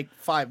pretty all good. like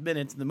 5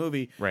 minutes in the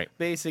movie. Right.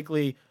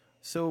 Basically.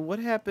 So what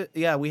happened?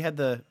 Yeah, we had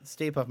the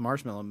Stay Puft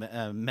Marshmallow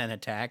Men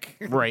attack.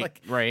 Right, Like,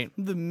 right.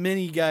 The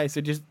mini guys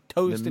are just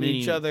toasting mini-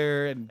 each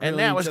other, and And grilling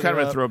that was each kind of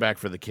other a up. throwback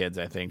for the kids,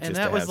 I think, And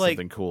just that to was have like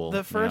something cool.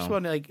 the first you know?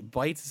 one, like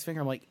bites his finger.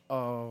 I'm like,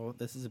 oh,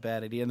 this is a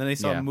bad idea. And then they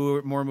saw Yeah.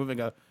 more moving.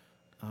 Go,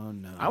 oh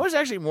no. I was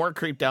actually more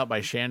creeped out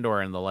by Shandor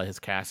and his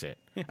casket.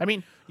 I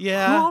mean,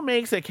 Yeah. who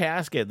makes a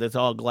casket that's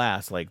all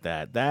glass like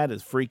that? That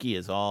is freaky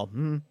as all.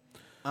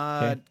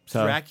 Okay,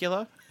 so-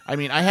 Dracula. I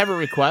mean, I have a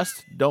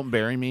request. Don't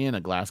bury me in a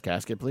glass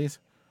casket, please.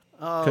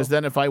 Because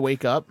then if I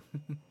wake up,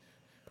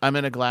 I'm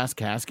in a glass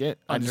casket.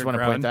 I just want to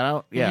point Underground. that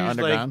out. Yeah, He's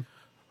like,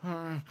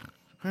 underground.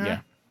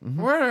 Yeah.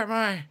 Where am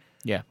I?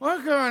 Yeah.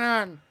 What's going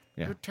on?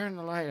 Yeah. Who turned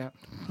the light up?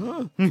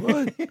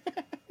 What?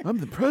 I'm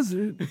the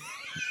president.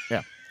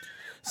 Yeah.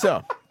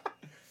 So,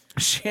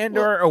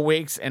 Shandor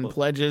awakes and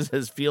pledges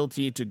his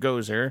fealty to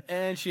Gozer,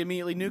 And she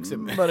immediately nukes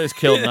him. but is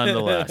killed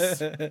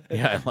nonetheless.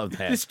 Yeah, I love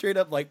that. Just straight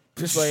up like,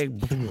 Just like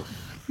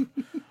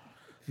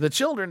the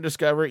children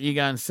discover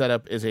Egon's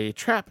setup is a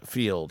trap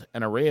field,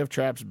 an array of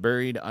traps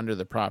buried under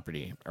the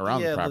property,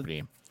 around Yeah, the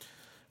property.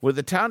 With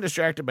the town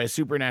distracted by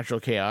supernatural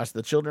chaos,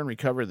 the children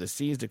recover the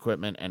seized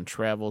equipment and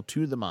travel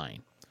to the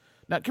mine.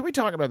 Now, can we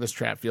talk about this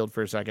trap field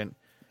for a second?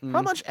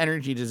 How much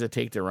energy does it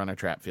take to run a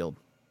trap field?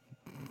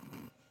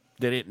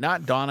 Did it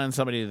not dawn on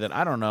somebody that,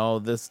 I don't know,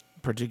 this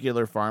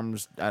particular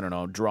farm's, I don't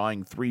know,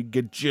 drawing 3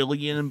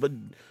 gajillion, but,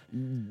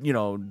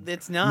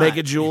 it's not.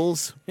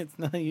 megajoules? It's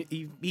not.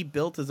 He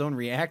built his own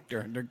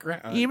reactor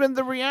underground. Even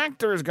the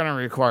reactor is going to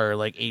require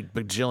like 8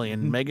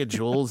 bajillion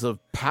megajoules of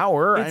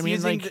power. It's I mean,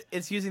 using like,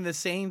 it's using the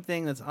same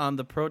thing that's on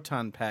the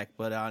proton pack,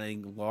 but on a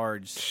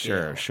large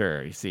scale.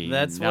 sure. You see,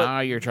 That's now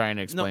what- you're trying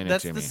to No, explain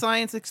that's it to the me.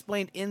 science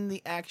explained in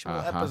the actual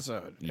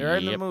episode or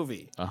in the Yep.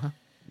 movie.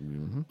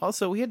 Mm-hmm.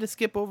 Also, we had to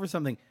skip over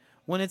something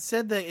when it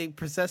said that it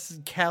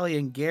possesses Callie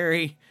and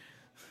Gary.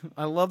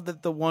 I love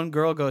that the one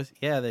girl goes,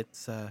 "Yeah,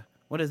 that's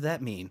what does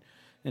that mean?"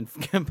 And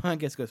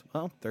Podcast goes,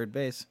 "Well, third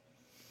base."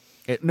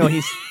 No.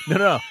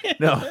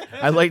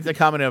 I like the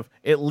comment of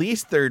at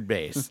least third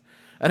base.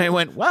 And I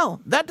went,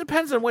 well, that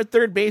depends on what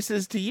third base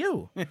is to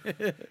you.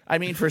 I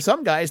mean, for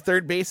some guys,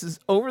 third base is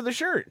over the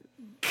shirt.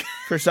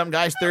 For some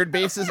guys, third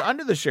base is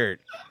under the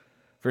shirt.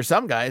 For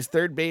some guys,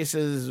 third base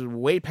is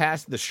way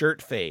past the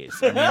shirt phase.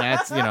 I mean,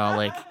 that's,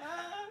 like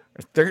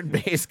third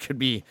base could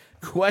be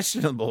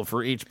questionable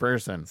for each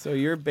person. So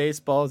your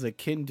baseball is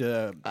akin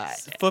to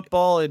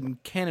football in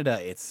Canada.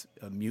 It's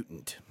a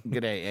mutant.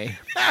 Good day,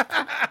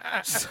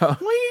 eh? So What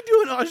are you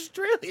doing,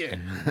 Australia?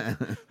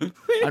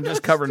 I'm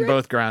just covering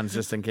both grounds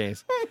just in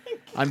case.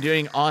 I'm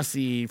doing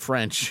Aussie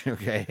French,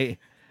 okay?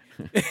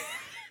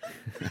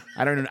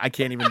 I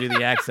can't even do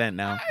the accent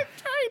now.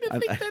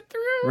 Trying to think that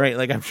through. Right,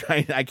 like I'm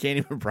trying. I can't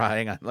even.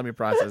 Hang on, let me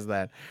process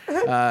that.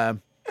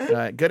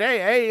 Good day.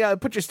 Hey,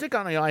 put your stick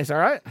on the ice, all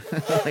right?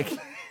 Like,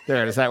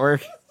 there. Does that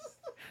work?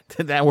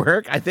 Did that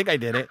work? I think I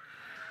did it.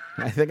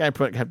 I think I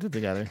kept it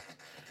together.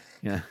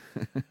 Yeah.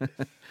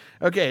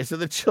 Okay, so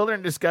the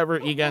children discover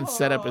Egon's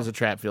setup as a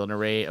trap field, an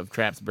array of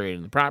traps buried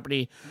in the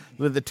property.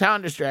 With the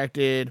town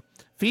distracted,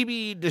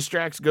 Phoebe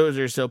distracts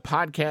Gozer so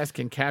Podcast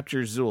can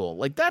capture Zool.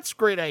 Like, that's a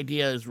great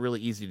idea. Is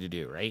really easy to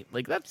do, right?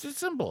 Like, that's just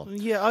simple.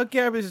 Yeah, I'll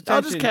grab his attention.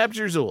 I'll just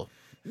capture Zool.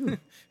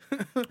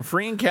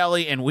 Freeing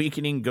Kelly and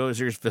weakening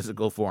Gozer's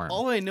physical form.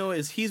 All I know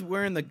is he's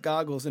wearing the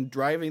goggles and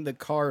driving the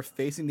car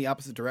facing the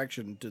opposite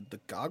direction. Did the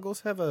goggles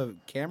have a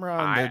camera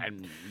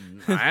on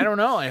the... I don't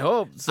know. I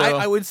hope so.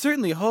 I would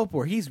certainly hope,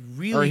 or he's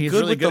really or he's good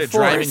really with good the at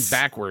driving Force.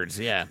 backwards.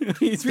 Yeah.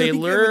 He's They really good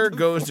lure with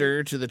the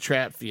Gozer to the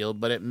trap field,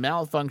 but it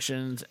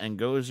malfunctions and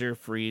Gozer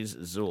frees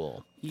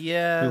Zool,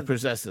 Yeah. who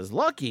possesses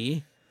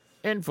Lucky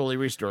and fully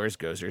restores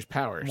Gozer's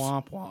powers.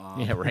 Womp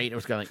womp. Yeah, right. It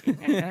was kind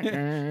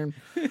of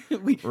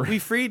like, we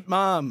freed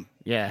Mom.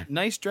 yeah.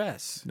 Nice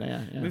dress.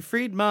 Yeah, yeah. We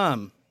freed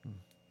Mom.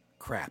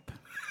 Crap.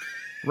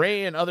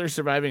 Ray and other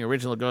surviving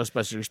original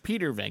Ghostbusters,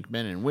 Peter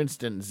Venkman and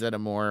Winston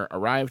Zeddemore,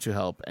 arrive to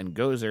help, and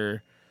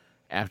Gozer,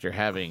 after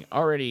having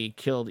already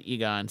killed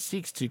Egon,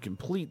 seeks to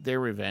complete their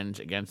revenge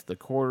against the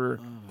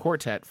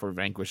quartet for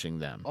vanquishing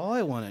them. All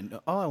I want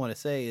to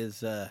say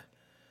is,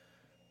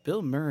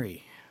 Bill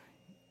Murray,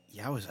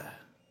 yowza.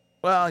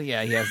 Well,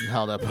 yeah, he hasn't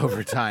held up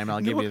over time.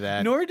 I'll give you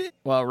that. Nor did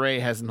Well, Ray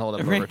hasn't held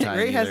up over time.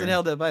 Ray either. hasn't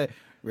held up.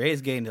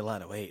 Ray's gained a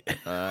lot of weight.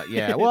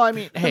 Yeah. Well, I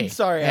mean, hey, I'm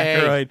sorry, hey,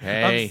 Aykroyd.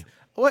 Hey,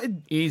 What?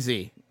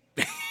 easy.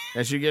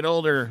 As you get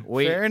older,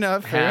 weight Fair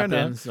enough, fair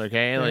happens. Okay,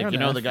 Fair like you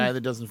know enough. the guy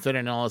that doesn't fit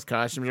in all his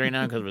costumes right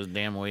now because of his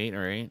damn weight,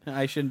 right?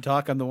 I shouldn't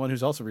talk. I'm the one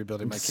who's also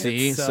rebuilding my kids.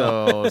 See,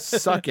 so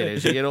suck it.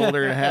 As you get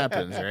older, it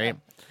happens, right?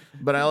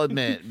 But I'll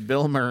admit,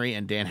 Bill Murray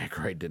and Dan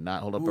Aykroyd did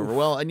not hold up over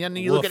well. And then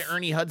you look at Woof.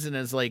 Ernie Hudson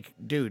as like,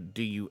 dude,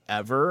 do you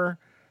ever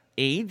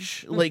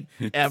age? Like,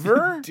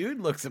 ever?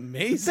 Dude looks What the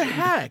amazing.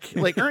 heck?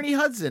 Like, Ernie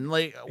Hudson,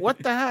 like, what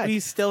the heck?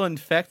 He's still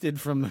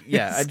infected from.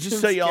 Yeah, just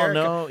so y'all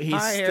know, he's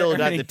Hi, still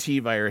got Ernie. the T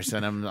virus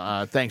in him,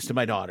 thanks to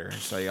my daughter.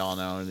 So y'all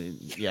know,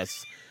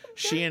 yes,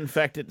 She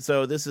infected.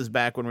 So this is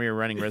back when we were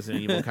running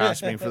Resident Evil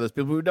costuming for those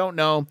people who don't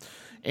know.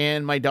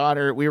 And my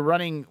daughter, we were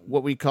running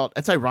what we called.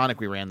 It's ironic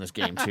we ran this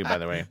game too, by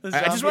the way.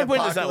 I just want to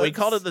point this out. We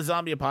called it the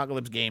Zombie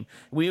Apocalypse game.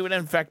 We would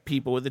infect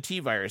people with the T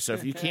virus. So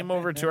if you came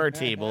over to our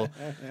table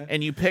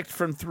and you picked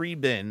from 3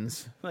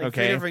 bins,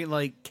 okay,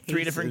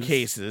 three different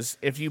cases.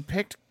 If you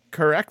picked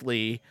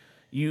correctly,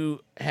 you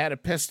had a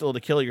pistol to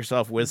kill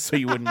yourself with, so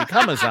you wouldn't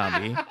become a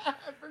zombie.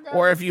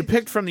 Or if you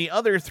picked from the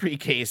other 3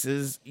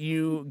 cases,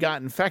 you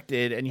got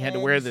infected and you had to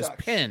wear this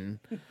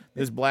pin,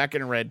 this black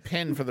and red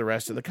pin for the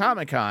rest of the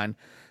Comic-Con,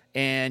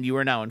 and you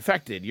are now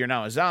infected. You're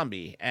now a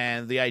zombie.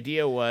 And the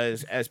idea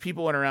was, as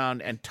people went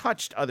around and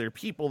touched other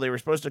people, they were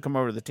supposed to come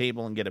over to the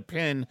table and get a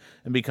pin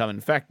and become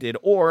infected,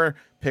 or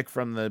pick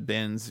from the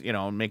bins,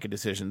 and make a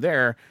decision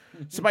there.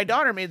 So my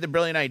daughter made the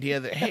brilliant idea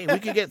that, hey, we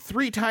could get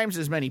 3 times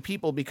as many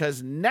people,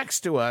 because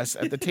next to us,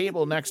 at the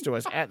table next to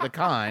us at the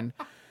con,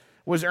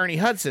 was Ernie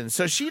Hudson.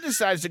 So she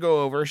decides to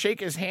go over, shake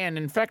his hand,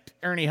 infect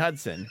Ernie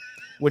Hudson,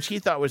 which he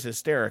thought was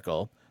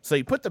hysterical. So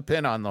he put the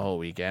pin on the whole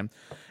weekend.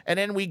 And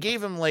then we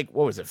gave him,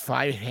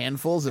 5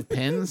 handfuls of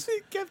pins?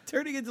 He kept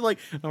turning into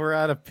we're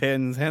out of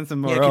pins. Hand some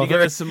more Can over. you give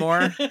us some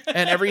more?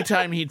 And every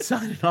time he'd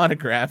sign an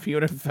autograph, he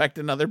would infect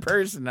another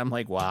person. I'm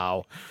like,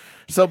 wow.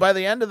 So by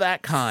the end of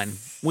that con,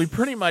 we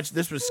pretty much,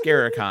 this was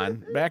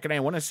Scaricon, back in,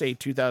 I want to say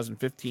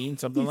 2015,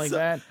 something like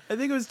that. I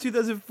think it was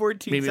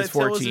 2014. Maybe it was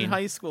 14. I was in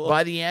high school.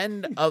 By the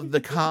end of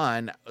the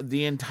con,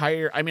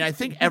 I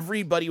think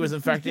everybody was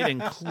infected,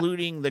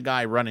 including the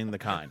guy running the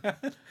con.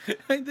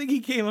 I think he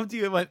came up to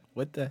you and went,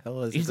 what the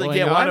hell is He's going like,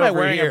 yeah, on why am I over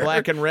wearing here? a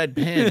black and red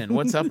pin? And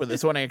what's up with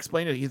this? So when I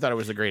explained it, he thought it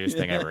was the greatest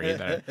thing ever.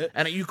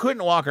 And you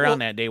couldn't walk around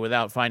that day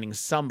without finding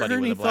somebody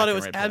Ernie with a black thought it and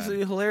was red pin.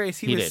 absolutely hilarious.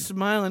 He was did.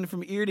 smiling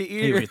from ear to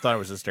ear. He thought it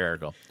was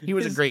hysterical. He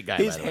was a great guy,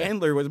 His by the way.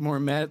 handler was more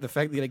mad at the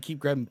fact that I keep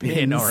grabbing pins.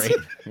 Yeah, no, right?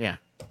 Yeah.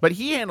 But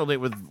he handled it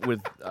with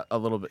a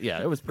little bit.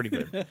 Yeah, it was pretty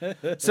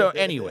good. So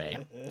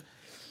anyway,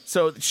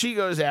 so she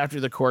goes after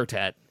the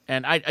quartet.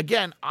 And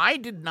I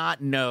did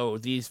not know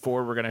these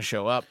 4 were going to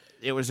show up.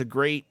 It was a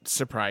great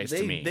surprise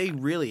to me. They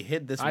really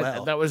hid this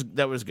well. That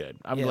was good.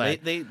 I'm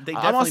glad. They definitely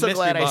I'm also mystery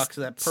glad I boxed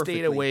that perfectly.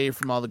 stayed away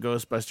from all the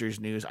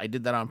Ghostbusters news. I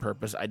did that on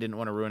purpose. I didn't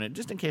want to ruin it,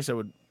 just in case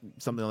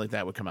something like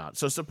that would come out.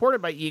 So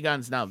supported by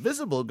Egon's now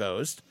visible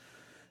ghost,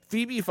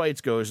 Phoebe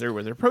fights Gozer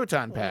with her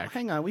proton pack.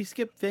 Hang on, we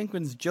skipped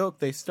Venkman's joke.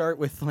 They start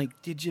with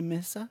did you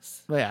miss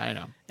us? Yeah, I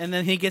know. And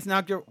then he gets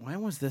knocked over. Why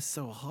was this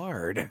so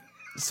hard?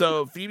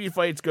 So Phoebe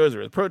fights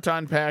Gozer with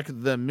proton pack. The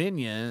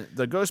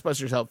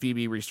Ghostbusters help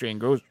Phoebe restrain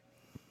Gozer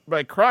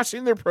by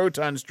crossing their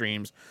proton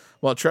streams,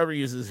 while Trevor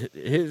uses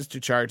his to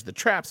charge the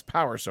trap's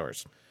power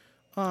source.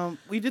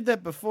 We did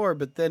that before,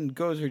 but then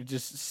Gozer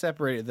just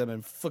separated them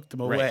and flicked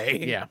them away.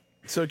 Right. Yeah.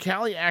 So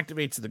Callie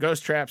activates the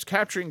ghost traps,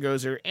 capturing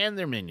Gozer and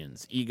their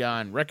minions.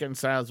 Egon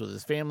reconciles with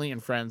his family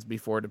and friends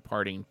before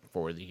departing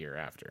for the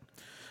hereafter.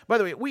 By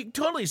the way, we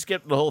totally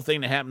skipped the whole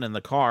thing that happened in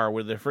the car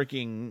with the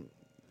freaking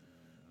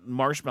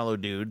marshmallow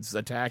dudes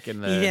attacking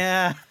the...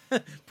 Yeah.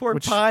 Poor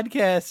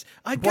podcast.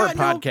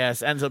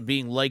 Podcast ends up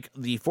being like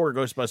the 4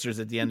 Ghostbusters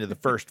at the end of the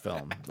first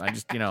film. I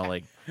just,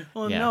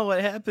 Well, yeah. no,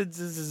 what happens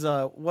is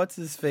what's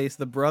his face?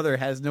 The brother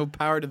has no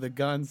power to the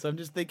gun, so I'm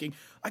just thinking,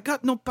 I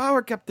got no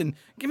power, Captain.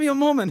 Give me a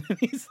moment. And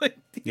he's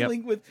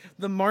dealing with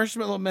the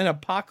Marshmallow Men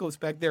apocalypse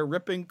back there,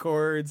 ripping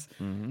cords.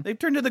 Mm-hmm. They've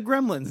turned to the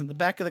gremlins in the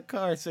back of the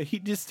car, so he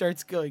just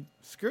starts going,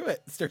 screw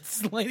it,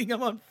 starts lighting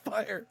them on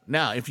fire.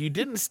 Now, if you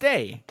didn't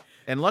stay,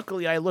 and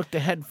luckily I looked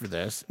ahead for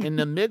this, in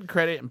the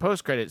mid-credit and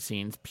post-credit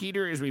scenes,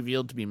 Peter is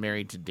revealed to be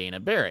married to Dana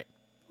Barrett.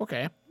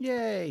 Okay.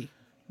 Yay.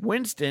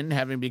 Winston,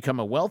 having become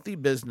a wealthy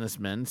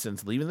businessman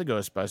since leaving the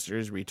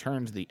Ghostbusters,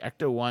 returns the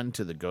Ecto-1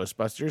 to the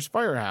Ghostbusters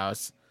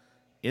firehouse.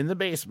 In the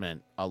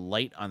basement, a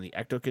light on the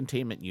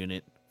ecto-containment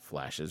unit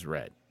flashes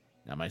red.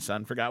 Now, my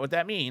son forgot what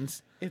that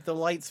means. If the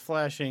light's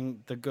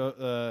flashing,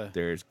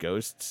 There's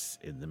ghosts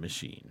in the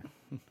machine,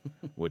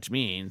 which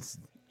means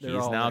They're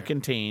he's all now there.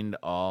 contained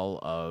all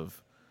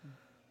of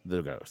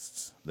the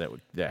ghosts that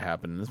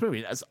happened in this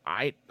movie.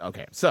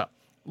 Okay, so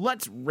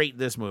let's rate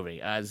this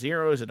movie.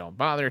 0 is a don't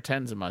bother,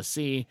 10's a must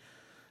see.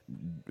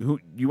 Who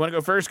you want to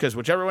go first? Because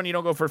whichever one you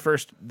don't go for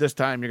first this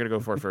time, you're going to go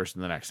for first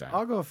in the next time.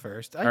 I'll go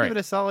first. I All give right. it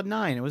a solid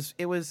 9.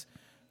 It was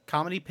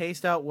comedy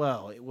paced out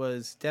well. It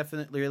was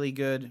definitely really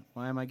good.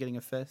 Why am I getting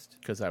a fist?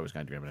 Because I was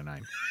going to give it a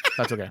 9.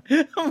 That's okay.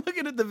 I'm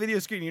looking at the video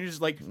screen. You're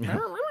just like,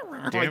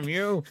 Damn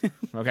you.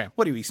 Okay,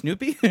 what are we,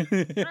 Snoopy? go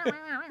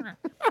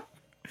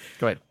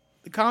ahead.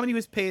 The comedy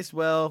was paced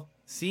well.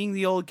 Seeing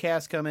the old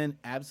cast come in,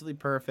 absolutely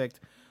perfect.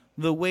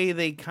 The way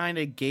they kind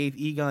of gave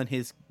Egon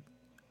his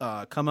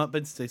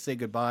comeuppance to say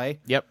goodbye.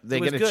 Yep, they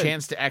It was get a good.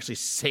 chance to actually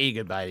say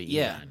goodbye to Egon.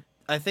 Yeah.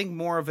 I think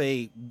more of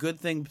a good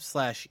thing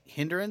 /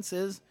 hindrance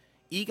is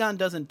Egon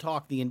doesn't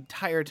talk the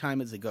entire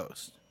time as a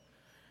ghost.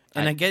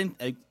 And again,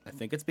 I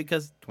think it's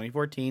because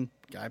 2014,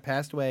 guy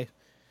passed away.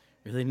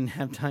 Really didn't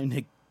have time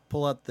to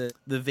pull out the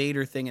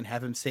Vader thing and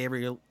have him say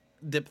every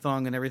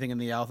diphthong and everything in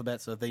the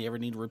alphabet, so if they ever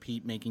need to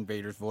repeat making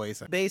Vader's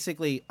voice.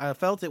 Basically, I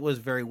felt it was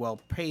very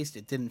well paced.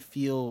 It didn't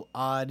feel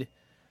odd.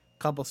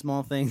 couple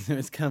small things. It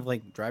was kind of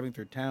like driving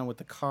through town with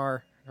the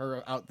car,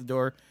 her out the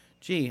door.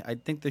 Gee, I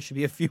think there should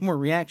be a few more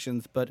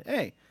reactions, but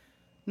hey,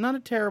 not a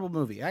terrible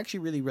movie. Actually,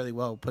 really, really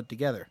well put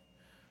together.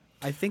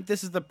 I think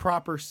this is the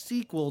proper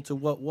sequel to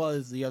what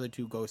was the other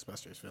two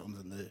Ghostbusters films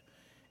in the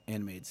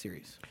animated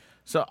series.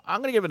 So I'm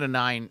going to give it a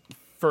 9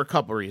 for a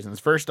couple reasons.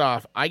 First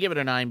off, I give it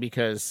a 9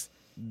 because,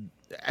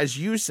 as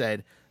you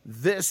said,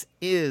 this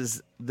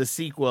is the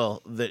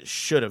sequel that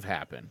should have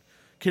happened.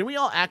 Can we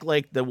all act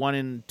like the one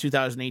in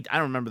 2008? I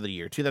don't remember the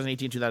year,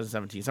 2018,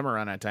 2017, somewhere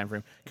around that time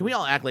frame. Can we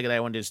all act like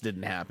that one just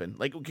didn't happen?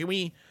 Like, can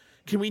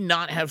we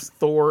not have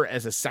Thor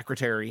as a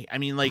secretary? I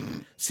mean, like,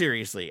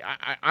 seriously,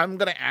 I'm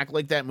going to act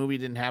like that movie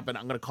didn't happen.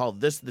 I'm going to call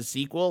this the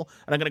sequel,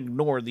 and I'm going to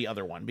ignore the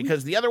other one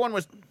because the other one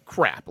was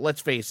crap.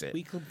 Let's face it.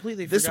 We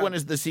completely This forgot. one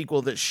is the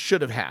sequel that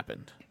should have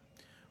happened.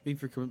 We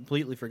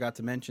completely forgot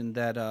to mention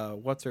that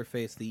what's her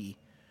face,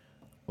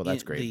 Well,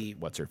 that's great.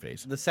 What's her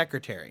face? the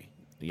secretary,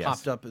 Yes.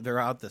 popped up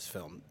throughout this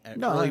film. At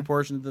No, early I-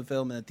 portion of the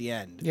film and at the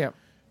end. Yeah,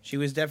 She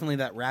was definitely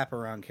that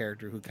wraparound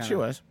character who kind of... she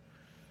was.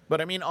 But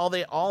I mean, all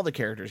the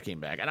characters came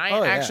back, and I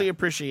Oh, yeah. actually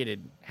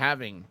appreciated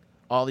having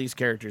all these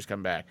characters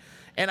come back.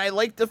 And I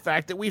like the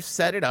fact that we've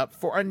set it up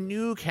for a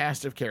new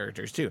cast of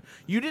characters too.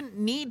 You didn't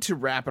need to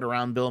wrap it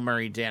around Bill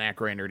Murray, Dan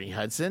Aykroyd, and Ernie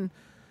Hudson.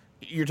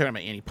 You're talking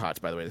about Annie Potts,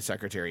 by the way, the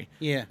secretary.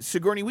 Yeah.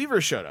 Sigourney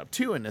Weaver showed up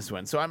too in this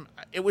one, so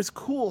it was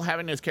cool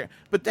having this character.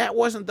 But that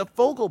wasn't the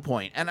focal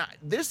point. And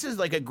this is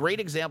like a great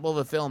example of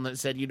a film that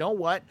said, you know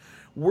what,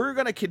 we're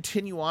going to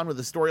continue on with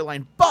the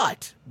storyline,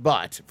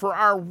 but for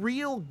our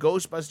real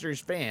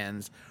Ghostbusters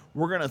fans,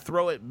 we're going to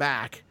throw it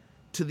back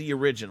to the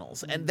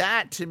originals. And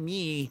that, to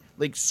me,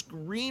 like,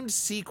 screamed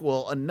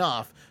sequel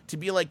enough to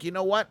be like, you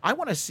know what, I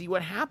want to see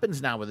what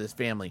happens now with this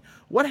family.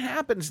 What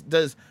happens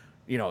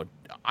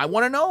I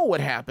want to know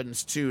what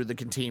happens to the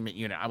containment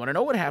unit. I want to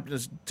know what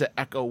happens to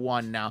Echo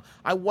 1 now.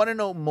 I want to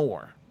know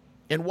more.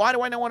 And why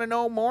do I want to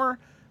know more?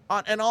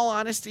 In all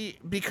honesty,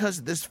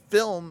 because this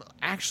film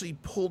actually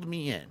pulled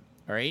me in.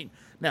 All right?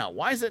 Now,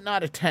 why is it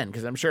not a 10?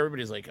 Because I'm sure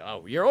everybody's like,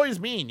 oh, you're always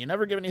mean. You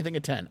never give anything a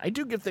 10. I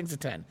do give things a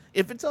 10.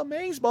 If it's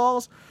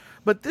amazeballs.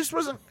 But this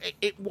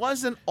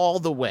wasn't all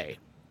the way.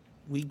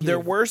 There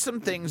were some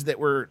things that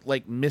were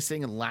like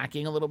missing and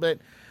lacking a little bit.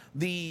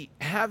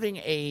 Having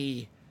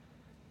a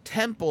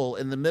temple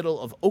in the middle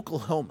of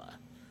Oklahoma,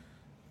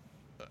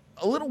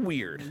 a little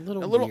weird, a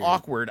little weird.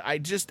 awkward.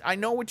 I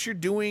know what you're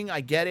doing.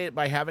 I get it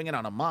by having it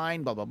on a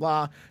mine, blah, blah,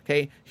 blah.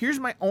 Okay, here's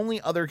my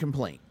only other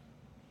complaint.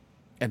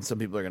 And some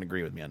people are going to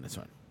agree with me on this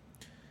one.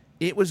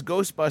 It was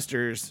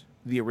Ghostbusters,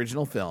 the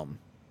original film,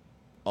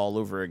 all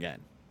over again.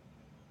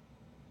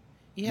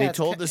 Yeah, They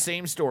told the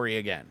same story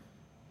again,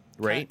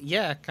 right?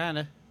 Yeah, kind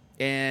of.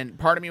 And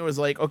part of me was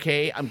like,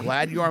 okay, I'm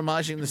glad you are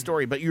homaging the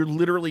story, but you're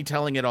literally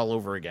telling it all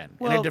over again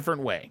in a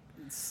different way.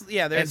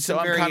 Yeah, there's And so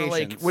some I'm kind of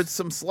like, variations. with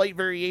some slight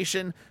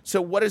variation. So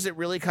what does it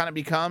really kind of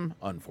become?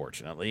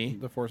 Unfortunately,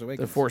 The Force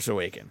Awakens. The Force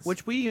Awakens.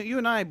 Which you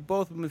and I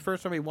both, when the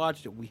first time we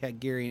watched it, we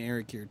had Gary and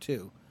Eric here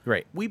too.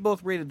 Right. We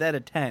both rated that a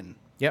 10.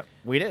 Yep,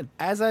 we did.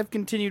 As I've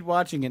continued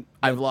watching it,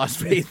 I've lost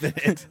faith in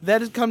it.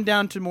 that has come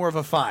down to more of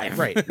a 5.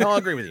 Right. No, I'll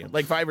agree with you.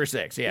 Like 5 or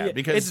 6. Yeah,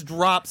 because it's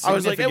dropped I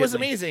was like, it was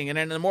significantly. amazing. And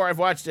then the more I've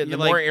watched it, the You're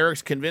more like-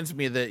 Eric's convinced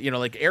me that,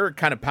 like Eric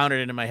kind of pounded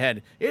it into my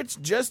head. It's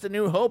just A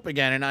New Hope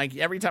again. And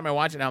every time I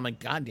watch it now, I'm like,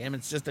 God damn,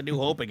 it's just A New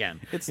Hope again.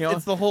 It's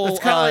the whole. It's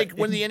kind of like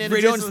when the Indiana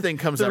Raiders Jones of- thing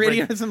comes the up. Right?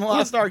 Raiders and the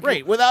Lost Ark.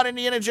 Right. Without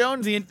Indiana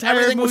Jones, The entire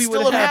everything would movie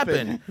still would have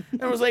happen. happened.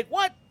 And I was like,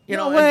 what?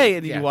 No way.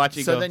 And you watch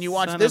it, So go, then you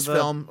watch "Son this of a-"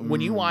 film. When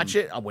you watch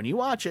it,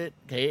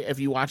 okay, if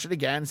you watch it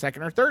again,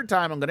 second or third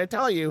time, I'm going to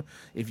tell you,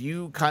 if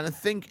you kind of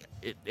think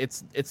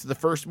it's the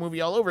first movie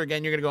all over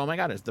again, you're going to go, oh my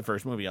God, it's the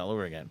first movie all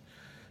over again.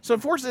 So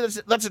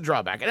unfortunately, that's a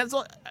drawback. And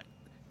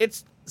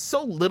it's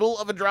so little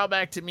of a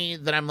drawback to me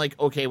that I'm like,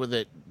 okay with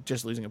it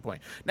just losing a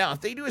point. Now, if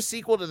they do a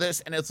sequel to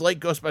this and it's like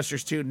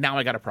Ghostbusters 2, now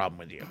I got a problem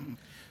with you.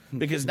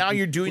 Because now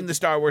you're doing the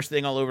Star Wars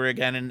thing all over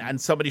again, and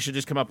somebody should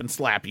just come up and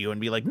slap you and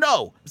be like,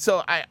 no.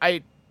 So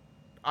I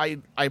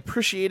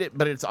appreciate it,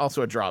 but it's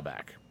also a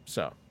drawback.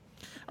 So, all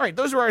right,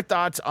 those are our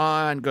thoughts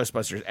on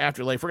Ghostbusters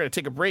Afterlife. We're going to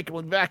take a break, and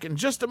we'll be back in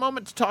just a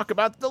moment to talk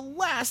about the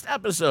last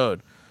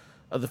episode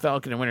of The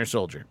Falcon and Winter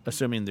Soldier,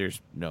 assuming there's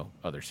no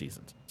other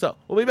seasons. So,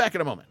 we'll be back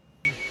in a moment.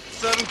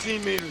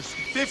 17 meters,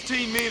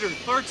 15 meters,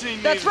 13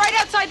 meters. That's right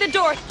outside the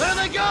door. There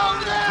they go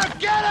over there!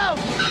 Get him!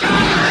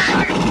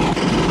 Get him,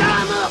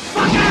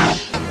 motherfucker!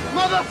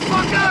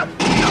 Motherfucker!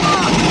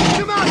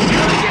 Come on!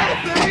 Get it,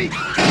 baby!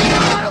 Come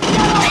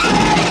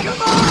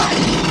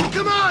on!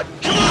 Come on!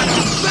 Come on,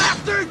 you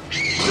bastard!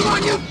 Come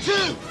on, you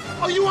too!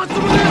 Oh, you want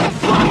some of that?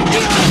 Fuck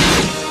you!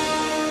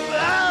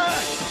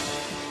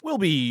 Ah! We'll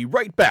be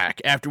right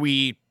back after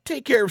we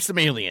take care of some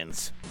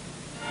aliens.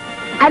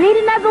 I need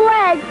another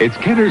leg. It's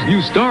Kenner's new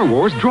Star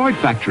Wars Droid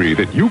Factory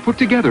that you put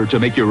together to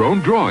make your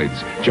own droids.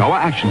 Jawa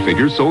action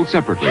figures sold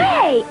separately.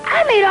 Hey,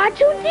 I made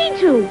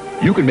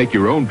R2-D2. You can make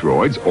your own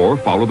droids or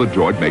follow the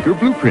droid maker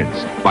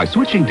blueprints. By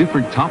switching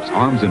different tops,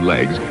 arms, and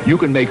legs, you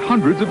can make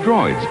hundreds of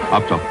droids,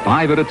 up to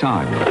 5 at a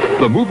time.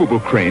 The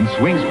movable crane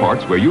swings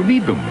parts where you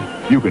need them.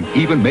 You can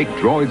even make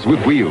droids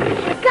with wheels.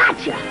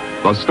 Gotcha.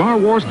 The Star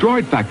Wars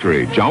Droid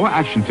Factory, Jawa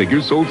action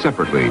figures sold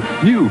separately.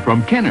 New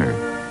from Kenner.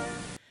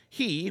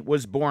 He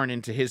was born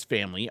into his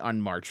family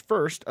on March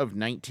 1st of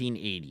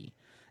 1980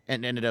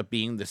 and ended up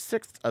being the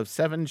 6th of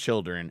 7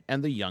 children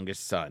and the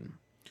youngest son.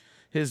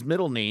 His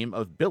middle name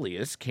of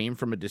Bilius came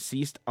from a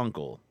deceased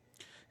uncle.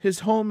 His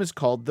home is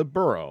called the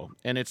Burrow,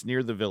 and it's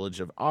near the village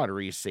of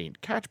Ottery,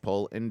 St.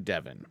 Catchpole in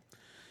Devon.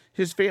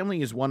 His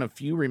family is one of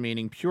few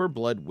remaining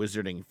pure-blood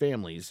wizarding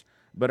families,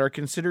 but are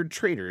considered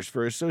traitors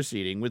for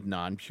associating with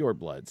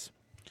non-purebloods.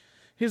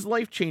 His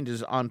life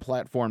changes on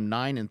platform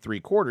 9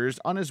 3/4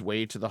 on his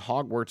way to the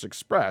Hogwarts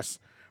Express,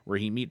 where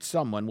he meets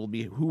someone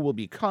who will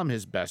become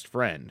his best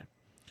friend.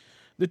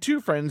 The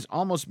two friends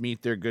almost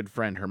meet their good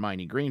friend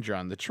Hermione Granger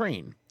on the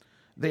train.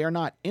 They are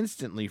not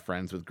instantly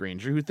friends with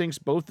Granger, who thinks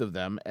both of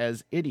them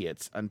as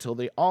idiots until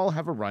they all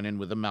have a run-in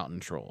with a mountain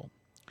troll.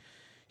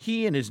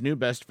 He and his new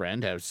best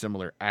friend have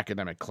similar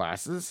academic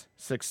classes,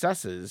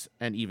 successes,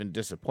 and even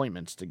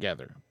disappointments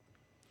together.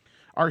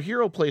 Our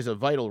hero plays a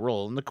vital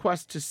role in the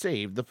quest to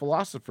save the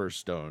Philosopher's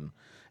Stone,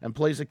 and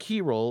plays a key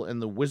role in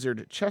the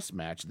wizard chess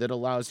match that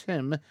allows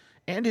him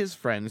and his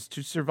friends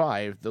to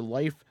survive the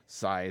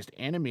life-sized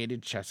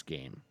animated chess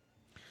game.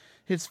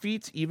 His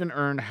feats even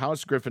earned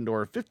House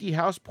Gryffindor 50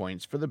 house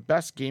points for the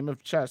best game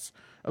of chess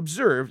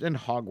observed in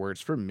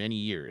Hogwarts for many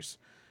years,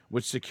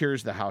 which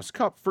secures the House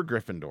Cup for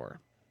Gryffindor.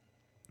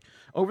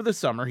 Over the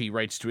summer, he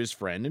writes to his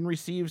friend and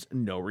receives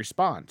no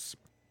response.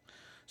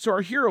 So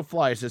our hero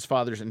flies his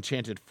father's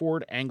enchanted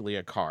Ford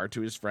Anglia car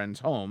to his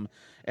friend's home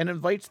and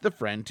invites the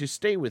friend to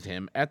stay with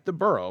him at the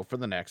Burrow for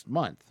the next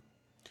month.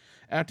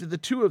 After the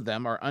two of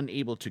them are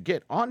unable to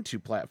get onto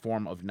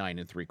platform of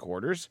 9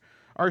 3/4,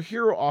 our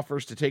hero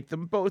offers to take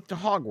them both to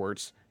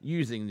Hogwarts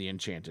using the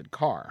enchanted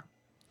car.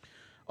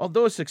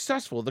 Although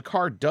successful, the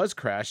car does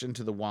crash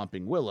into the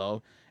Whomping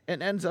Willow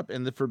and ends up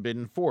in the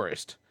Forbidden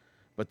Forest.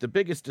 But the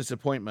biggest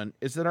disappointment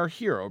is that our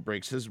hero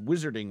breaks his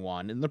wizarding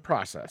wand in the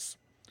process.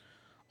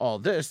 All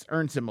this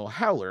earns him a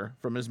howler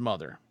from his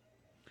mother.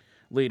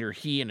 Later,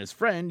 he and his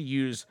friend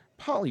use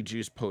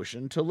Polyjuice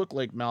Potion to look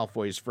like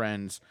Malfoy's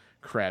friends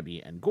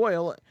Crabbe and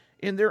Goyle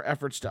in their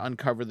efforts to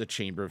uncover the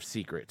Chamber of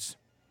Secrets.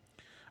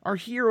 Our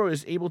hero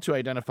is able to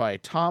identify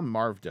Tom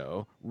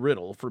Marvdo,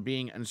 Riddle, for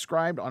being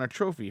inscribed on a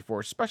trophy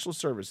for special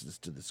services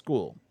to the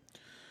school.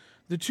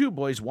 The two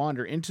boys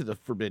wander into the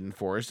Forbidden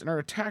Forest and are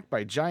attacked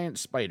by giant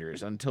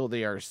spiders until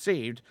they are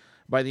saved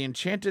by the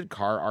enchanted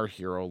car our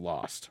hero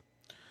lost.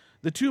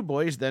 The two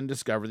boys then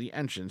discover the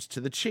entrance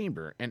to the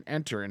chamber and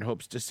enter in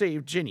hopes to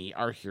save Ginny,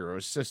 our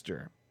hero's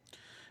sister.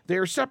 They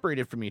are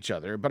separated from each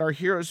other, but our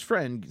hero's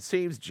friend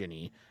saves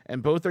Ginny,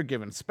 and both are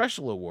given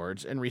special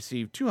awards and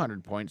receive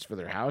 200 points for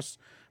their house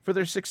for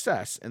their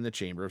success in the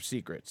Chamber of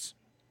Secrets.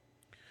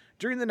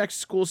 During the next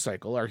school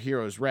cycle, our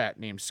hero's rat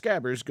named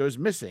Scabbers goes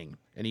missing,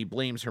 and he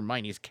blames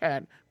Hermione's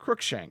cat,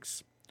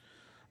 Crookshanks.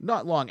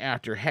 Not long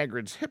after,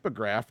 Hagrid's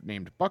hippogriff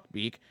named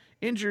Buckbeak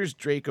injures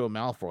Draco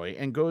Malfoy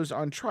and goes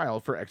on trial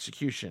for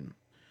execution.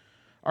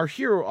 Our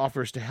hero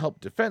offers to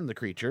help defend the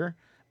creature,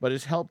 but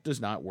his help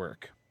does not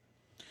work.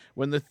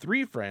 When the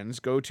three friends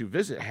go to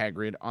visit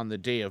Hagrid on the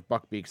day of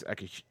Buckbeak's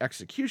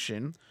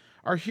execution,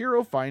 our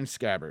hero finds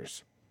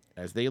Scabbers.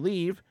 As they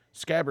leave,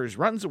 Scabbers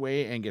runs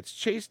away and gets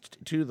chased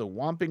to the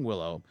Whomping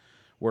Willow,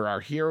 where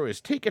our hero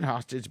is taken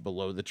hostage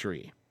below the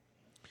tree.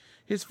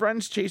 His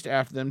friends chase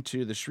after them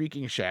to the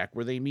Shrieking Shack,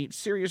 where they meet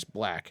Sirius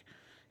Black,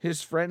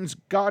 his friend's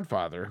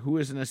godfather, who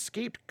is an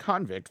escaped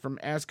convict from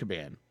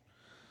Azkaban.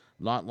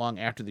 Not long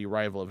after the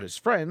arrival of his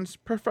friends,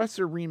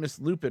 Professor Remus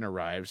Lupin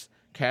arrives,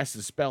 casts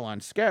a spell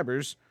on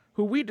Scabbers,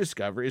 who we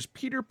discover is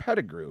Peter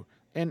Pettigrew,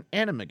 an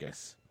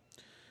animagus.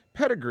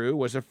 Pettigrew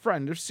was a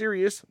friend of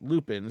Sirius,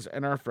 Lupin's,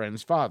 and our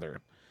friend's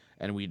father,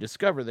 and we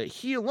discover that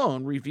he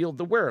alone revealed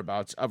the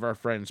whereabouts of our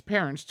friend's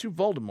parents to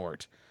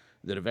Voldemort,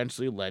 that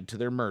eventually led to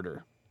their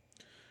murder.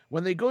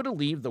 When they go to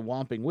leave the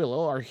Whomping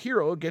Willow, our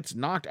hero gets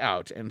knocked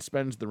out and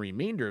spends the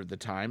remainder of the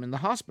time in the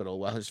hospital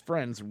while his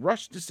friends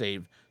rush to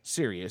save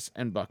Sirius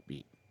and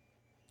Buckbeak.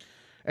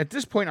 At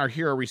this point, our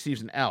hero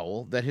receives an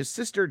owl that his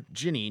sister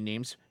Ginny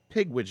names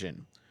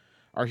Pigwidgeon.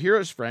 Our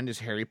hero's friend is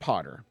Harry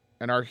Potter,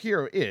 and our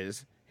hero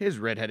is his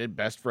red-headed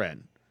best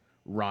friend,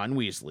 Ron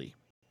Weasley.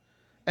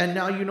 And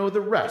now you know the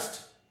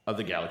rest of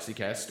the Galaxy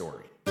Cast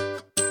story.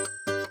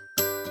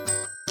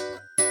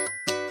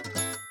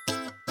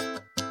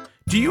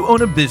 Do you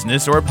own a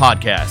business or a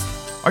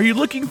podcast? Are you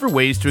looking for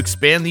ways to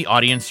expand the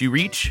audience you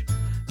reach?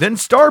 Then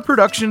Star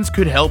Productions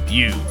could help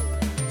you.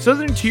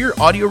 Southern Tier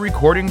Audio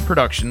Recording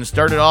Productions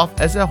started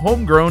off as a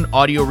homegrown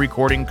audio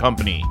recording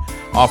company,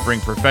 offering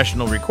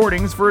professional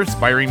recordings for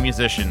aspiring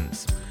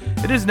musicians.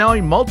 It is now a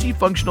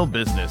multifunctional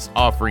business,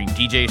 offering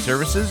DJ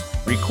services,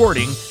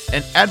 recording,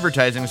 and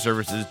advertising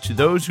services to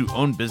those who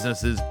own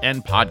businesses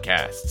and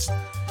podcasts.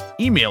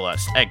 Email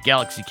us at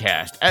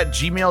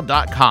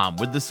galaxycast@gmail.com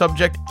with the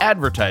subject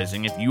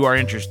advertising if you are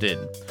interested.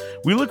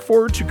 We look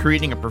forward to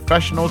creating a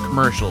professional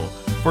commercial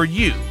for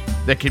you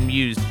that can be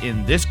used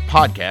in this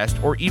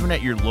podcast or even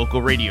at your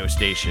local radio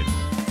station.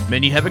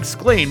 Many have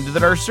exclaimed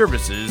that our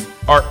services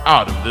are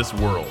out of this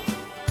world.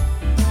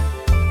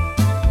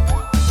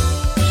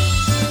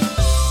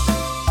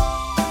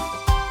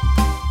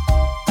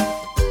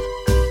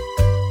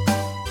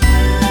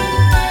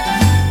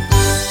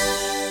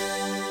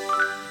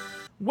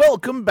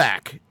 Welcome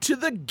back to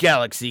the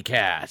Galaxy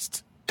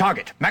Cast.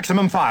 Target,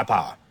 maximum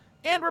firepower.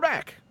 And we're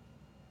back.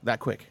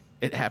 That quick.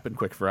 It happened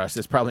quick for us.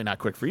 It's probably not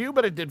quick for you,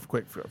 but it did feel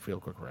quick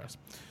for us.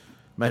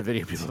 My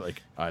video people are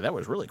like, that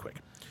was really quick.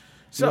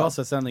 So you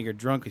also sound like you're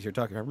drunk as you're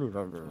talking. So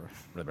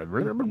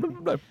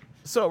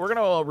we're going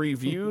to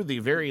review the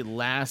very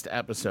last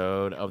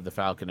episode of The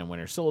Falcon and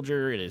Winter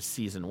Soldier. It is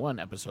Season 1,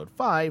 Episode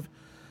 5,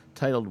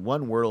 titled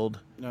One World.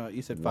 No,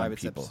 you said 5, One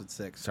it's People. Episode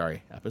 6.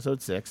 Sorry, Episode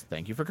 6.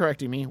 Thank you for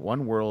correcting me.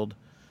 One World,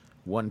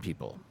 One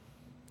People.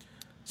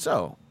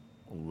 So,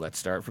 let's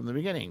start from the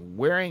beginning.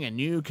 Wearing a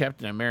new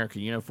Captain America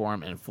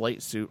uniform and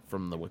flight suit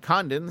from the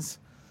Wakandans,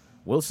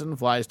 Wilson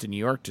flies to New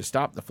York to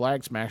stop the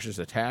Flag Smashers'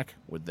 attack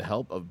with the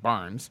help of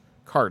Barnes,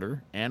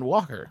 Carter, and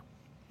Walker.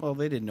 Well,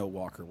 they didn't know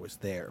Walker was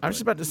there. I was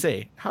just about to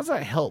say, how's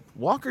that help?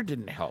 Walker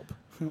didn't help.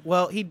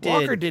 Well, he did.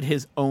 Walker did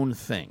his own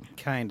thing.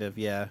 Kind of,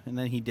 yeah. And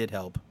then he did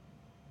help.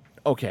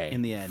 Okay.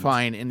 In the end.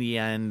 Fine. In the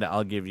end,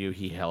 I'll give you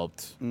he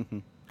helped. Mm-hmm.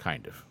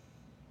 Kind of.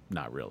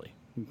 Not really,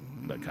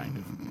 but kind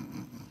of.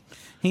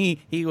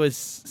 He was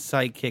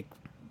sidekick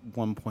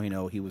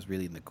 1.0. He was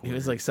really in the corner. He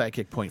was like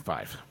sidekick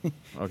 0.5.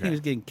 Okay. He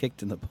was getting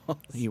kicked in the balls.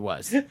 He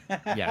was.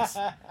 Yes.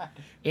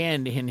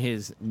 And in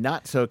his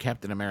not so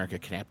Captain America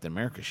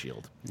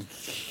shield.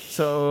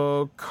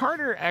 So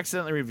Carter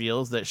accidentally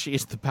reveals that she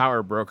is the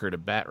power broker to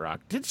Batroc.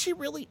 Did she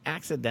really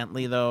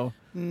accidentally, though?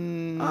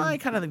 I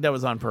kind of think that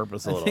was on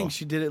purpose a little. I think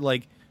she did it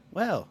like,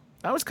 well.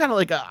 That was kind of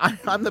like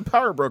I'm the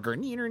power broker.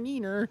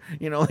 Neener.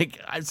 You know,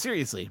 like,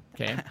 seriously.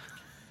 Okay.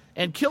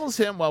 And kills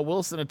him while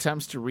Wilson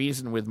attempts to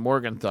reason with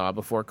Morgenthau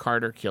before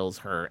Carter kills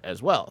her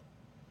as well.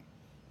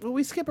 Well,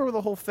 we skip over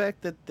the whole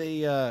fact that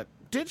they...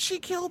 Did she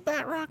kill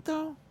Batroc,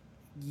 though?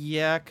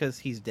 Yeah, because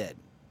he's dead.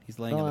 He's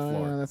laying on the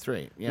floor. That's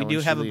right. Yeah, we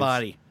do have a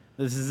body.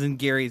 This isn't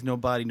Gary's no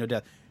body, no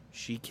death.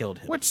 She killed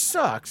him. Which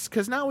sucks,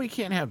 because now we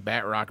can't have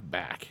Batroc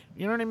back.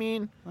 You know what I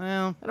mean?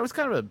 Well... And it was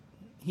kind of a...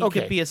 He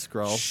could be a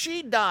Skrull.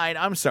 She died.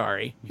 I'm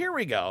sorry. Here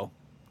we go.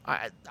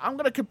 I'm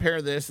going to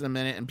compare this in a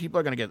minute, and people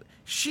are going to get...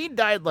 He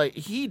died.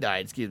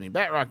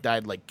 Batroc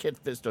died like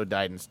Kit Fisto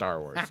died in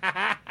Star Wars.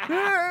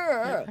 Right?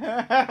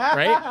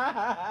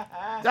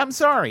 I'm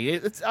sorry.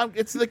 It's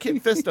the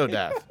Kit Fisto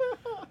death.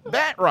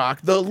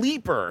 Batroc, the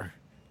Leaper,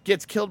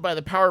 gets killed by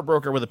the power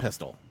broker with a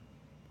pistol.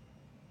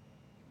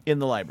 In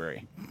the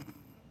library.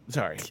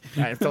 Sorry.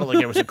 I felt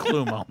like it was a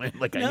clue moment.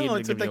 Like I no,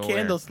 it's with the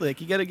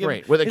candlestick. You got to give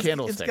right with a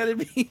candlestick. It's got to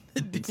be.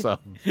 So.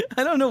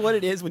 I don't know what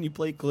it is when you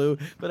play Clue,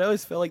 but I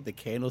always felt like the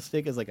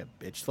candlestick is like a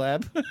bitch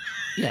slap.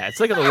 Yeah, it's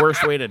like the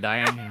worst way to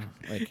die.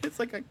 Like it's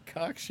like a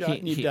cock shot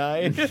and you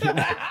die.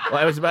 Well,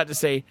 I was about to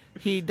say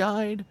he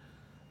died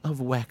of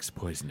wax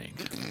poisoning.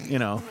 You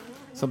know,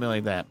 something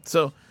like that.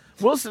 So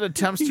Wilson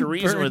attempts to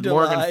reason with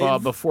Morgenthau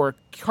before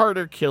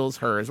Carter kills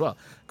her as well.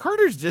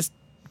 Carter's just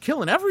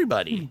killing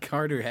everybody.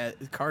 Carter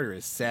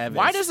is savage.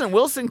 Why doesn't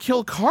Wilson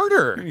kill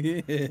Carter?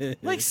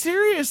 Like,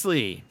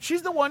 seriously.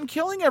 She's the one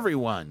killing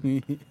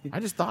everyone.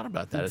 I just thought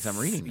about that as I'm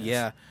reading this.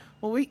 Yeah.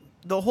 Well,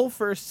 the whole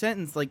first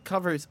sentence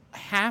covers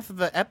half of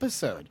the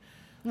episode.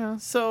 Yeah.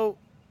 So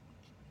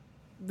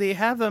they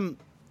have them.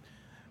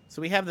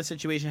 So we have the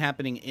situation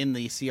happening in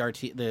the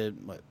CRT, the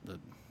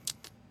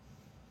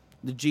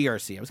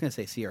GRC. I was going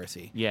to say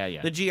CRC.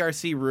 Yeah. The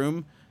GRC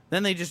room.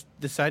 Then they just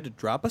decide to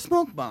drop a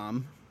smoke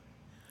bomb.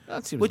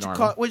 That seems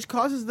which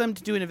causes them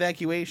to do an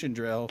evacuation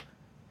drill.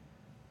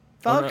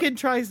 Falcon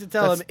tries to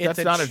tell him that's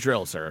not a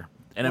drill, sir.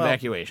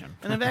 Evacuation.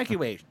 An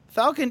evacuation.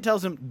 Falcon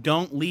tells him,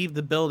 don't leave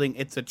the building.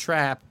 It's a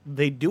trap.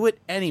 They do it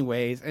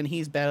anyways, and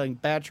he's battling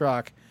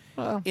Batroc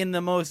in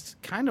the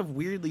most kind of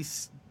weirdly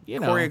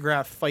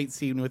choreographed fight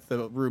scene with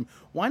the room.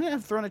 Why not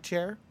have thrown a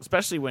chair?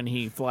 Especially when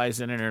he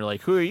flies in and they're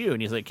like, who are you?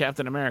 And he's like,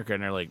 Captain America.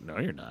 And they're like, no,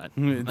 you're not.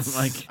 I'm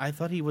like, I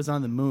thought he was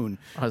on the moon.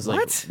 I was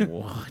like,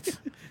 what?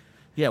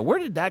 Yeah, where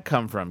did that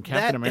come from?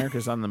 Captain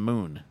America's on the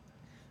moon.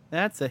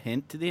 That's a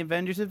hint to the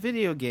Avengers of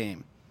video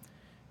game.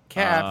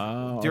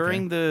 Cap,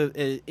 during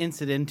the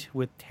incident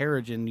with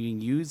Terrigen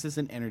being used as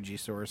an energy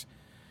source,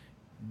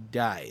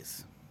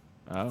 dies.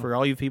 For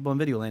all you people in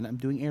Videoland, I'm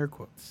doing air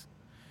quotes.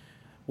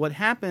 What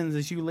happens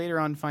is you later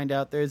on find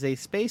out there's a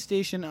space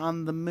station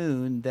on the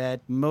moon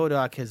that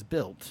MODOK has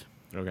built.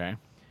 Okay.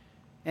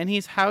 And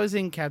he's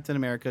housing Captain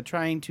America,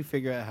 trying to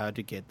figure out how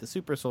to get the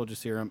super soldier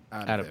serum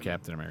out of him.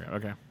 Captain America.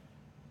 Okay.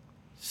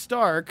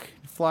 Stark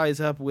flies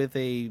up with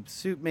a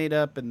suit made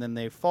up, and then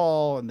they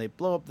fall and they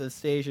blow up the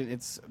station.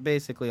 It's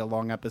basically a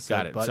long episode.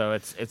 Got it. But so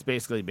it's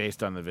basically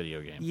based on the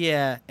video game.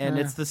 Yeah, and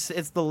it's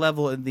the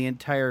level in the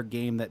entire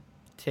game that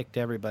ticked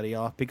everybody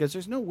off because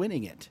there's no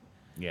winning it.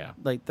 Yeah,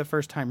 like the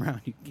first time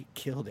around, you get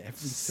killed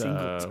every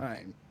single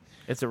time.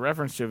 It's a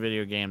reference to a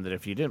video game that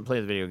if you didn't play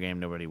the video game,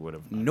 nobody would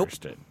have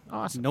understood.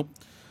 Awesome. Nope.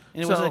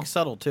 And it was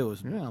subtle too.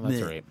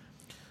 That's right.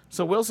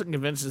 So Wilson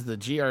convinces the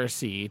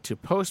GRC to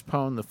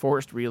postpone the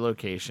forced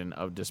relocation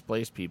of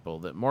displaced people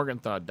that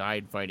Morgenthau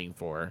died fighting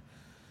for,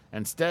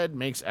 instead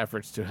makes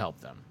efforts to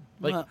help them.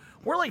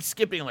 We're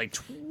skipping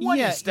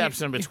 20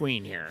 steps in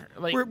between here.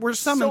 We're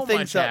summing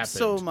things up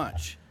so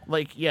much.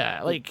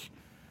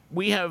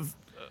 We have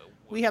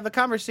we have a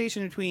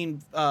conversation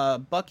between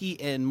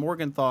Bucky and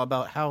Morgenthau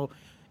about how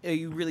are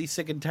you really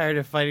sick and tired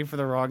of fighting for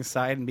the wrong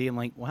side and being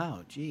like,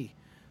 wow, gee,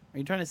 are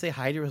you trying to say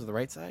Hydra was the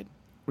right side?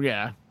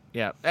 Yeah.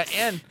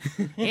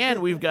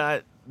 And we've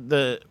got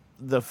the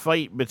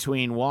fight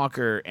between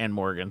Walker and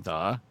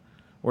Morgenthau,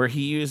 where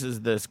he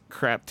uses this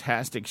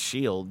craptastic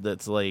shield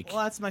that's like...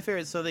 Well, that's my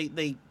favorite. So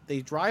they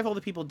drive all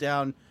the people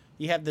down.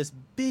 You have this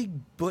big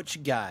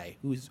butch guy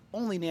whose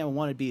only name I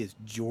want to be is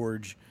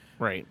George.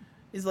 Right.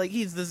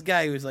 He's this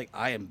guy who's like,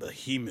 I am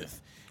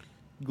Behemoth.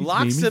 His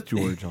name is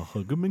George. I'll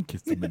hug him and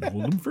kiss him and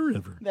hold him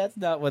forever. That's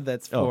not what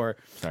that's for.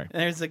 Sorry.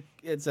 And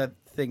it's a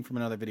thing from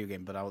another video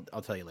game, but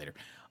I'll tell you later.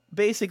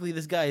 Basically,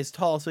 this guy is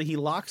tall, so he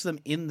locks them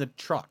in the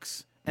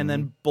trucks and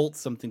then bolts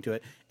something to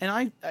it.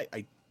 And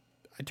I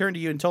turned to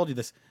you and told you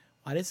this.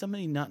 Why did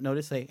somebody not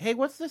notice? Say, hey,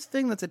 what's this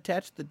thing that's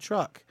attached to the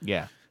truck?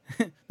 Yeah.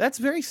 That's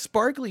very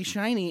sparkly,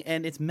 shiny,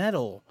 and it's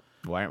metal.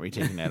 Why aren't we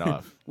taking that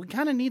off? We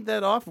kind of need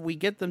that off if we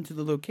get them to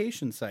the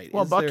location site.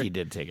 Well, Bucky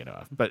did take it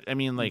off. But, I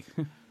mean,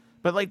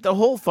 but the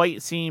whole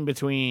fight scene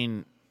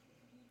between,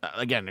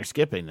 again, they're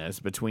skipping this,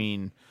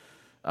 between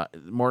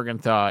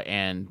Morgenthau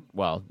and,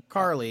 well...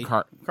 Carly and...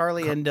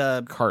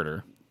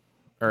 Carter.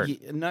 Or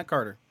not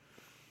Carter.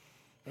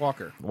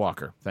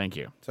 Walker, thank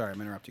you. Sorry, I'm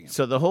interrupting you.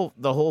 So the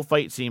whole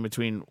fight scene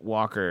between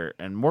Walker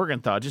and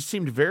Morgenthau just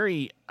seemed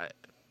very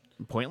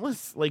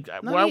pointless. Like,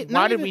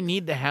 why did we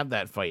need to have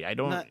that fight? I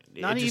don't...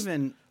 Not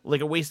even...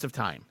 Like a waste of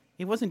time.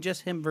 It wasn't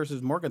just him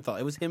versus Morgenthau.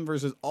 It was him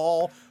versus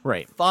all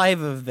right.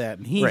 5 of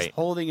them. He's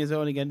holding his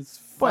own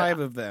against 5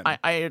 of them.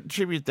 I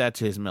attribute that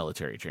to his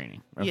military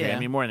training. Okay, yeah. I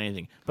mean, more than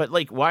anything. But,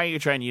 like, why are you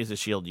trying to use a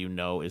shield you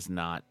know is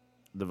not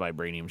the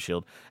vibranium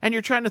shield? And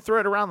you're trying to throw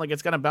it around like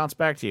it's going to bounce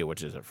back to you,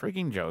 which is a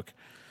freaking joke.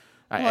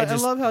 I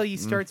love how he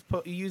starts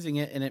using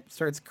it and it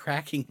starts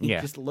cracking. He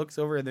just looks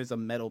over and there's a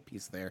metal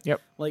piece there. Yep.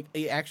 Like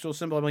the actual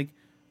symbol. I'm like,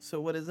 so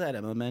what is that,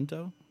 a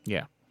memento?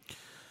 Yeah.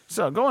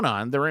 So, going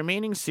on, the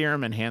remaining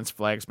serum-enhanced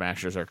Flag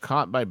Smashers are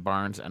caught by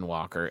Barnes and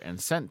Walker and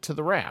sent to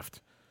the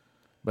raft.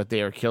 But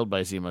they are killed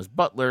by Zima's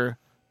butler,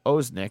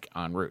 Oznik,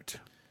 en route.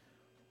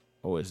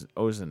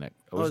 Oznik,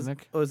 whatever.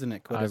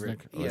 Oznik.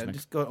 Yeah, Oznik.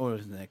 just go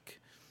Oznik.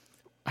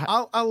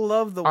 I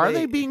love the way... Are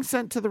they being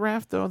sent to the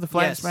raft, though, the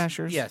Flag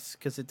Smashers? Yes,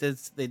 because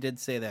they did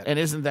say that. And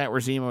isn't that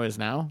where Zemo is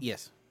now?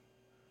 Yes.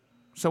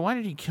 So why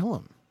did he kill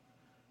him?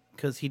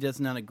 Because he does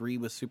not agree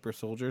with super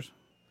soldiers.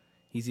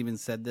 He's even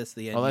said this.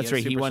 Oh, that's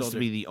right. He wants to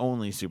be the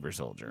only super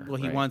soldier. Well,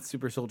 he wants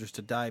super soldiers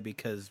to die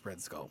because Red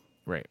Skull.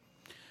 Right.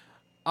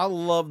 I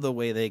love the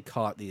way they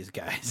caught these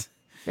guys.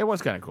 It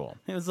was kind of cool.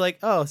 It was like,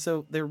 oh,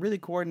 so they're really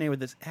coordinated with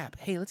this app.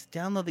 Hey, let's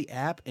download the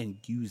app and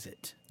use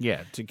it.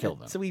 Yeah, to kill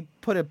them. So we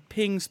put a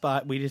ping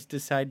spot. We just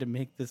decided to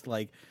make this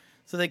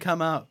so they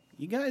come out.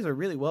 You guys are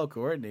really well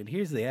coordinated.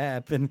 Here's the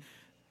app. And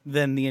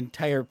then the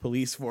entire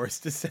police force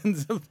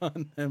descends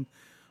upon them.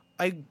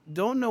 I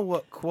don't know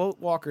what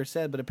quote Walker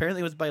said, but apparently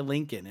it was by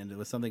Lincoln, and it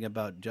was something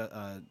about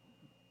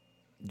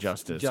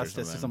justice or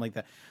something like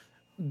that.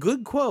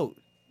 Good quote.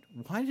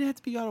 Why did it have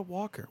to be out of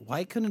Walker?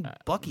 Why couldn't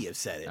Bucky have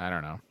said it? I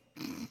don't know.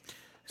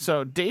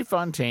 So Dave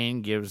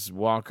Fontaine gives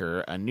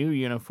Walker a new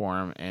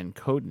uniform and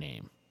code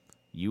name,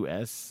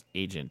 U.S.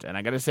 Agent. And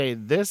I got to say,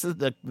 this is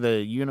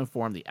the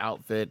uniform, the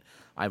outfit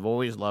I've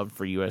always loved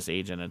for U.S.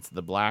 Agent. It's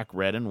the black,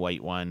 red, and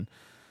white one.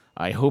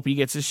 I hope he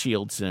gets his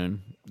shield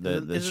soon.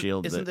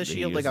 Shield. Isn't the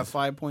shield like a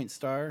 5-point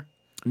star?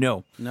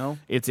 No.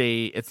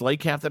 It's like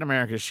Captain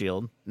America's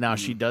shield. Now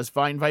she does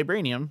find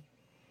vibranium,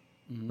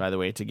 by the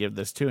way, to give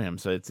this to him.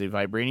 So it's a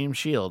vibranium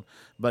shield,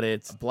 but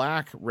it's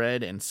black,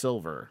 red, and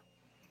silver,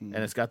 and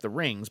it's got the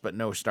rings but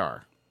no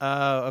star.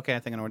 Okay. I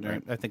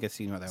think I've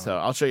seen what that was. So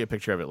I'll show you a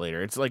picture of it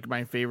later. It's like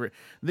my favorite.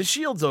 The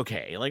shield's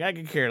okay. Like I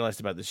could care less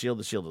about the shield.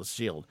 The shield is the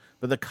shield.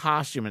 But the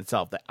costume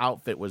itself, the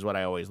outfit, was what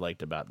I always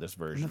liked about this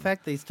version. And the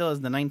fact that he still has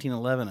the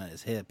 1911 on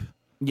his hip.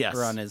 Yes,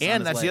 or on his, and on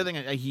his that's leg. the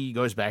other thing. He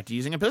goes back to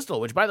using a pistol,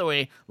 which, by the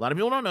way, a lot of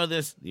people don't know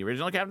this. The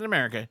original Captain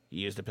America, he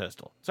used a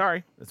pistol.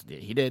 Sorry,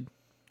 he did.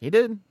 He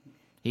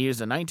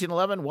used a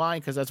 1911. Why?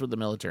 Because that's what the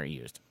military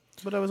used.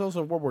 But it was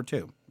also World War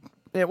II.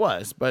 It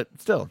was, but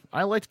still,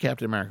 I liked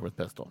Captain America with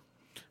pistol.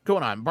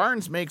 Going on,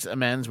 Barnes makes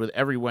amends with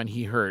everyone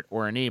he hurt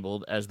or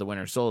enabled as the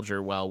Winter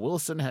Soldier, while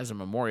Wilson has a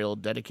memorial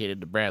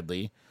dedicated to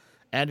Bradley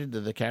added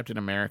to the Captain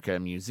America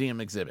Museum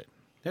exhibit.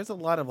 There's a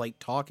lot of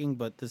talking,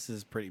 but this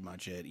is pretty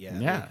much it. Yeah.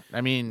 Yeah. I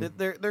mean,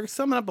 they're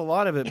summing up a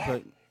lot of it,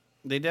 but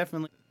they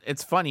definitely.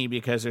 It's funny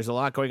because there's a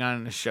lot going on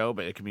in the show,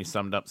 but it can be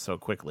summed up so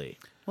quickly.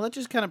 Well, that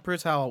just kind of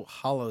proves how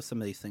hollow some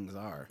of these things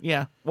are.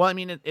 Yeah. Well, I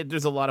mean,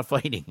 there's a lot of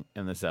fighting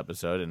in this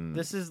episode, and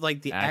this is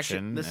like the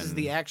action. This is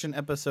the action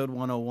episode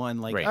 101.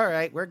 Like, all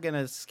right, we're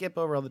gonna skip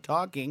over all the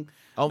talking.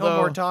 No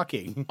more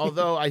talking.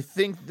 Although I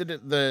think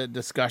that the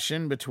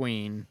discussion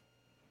between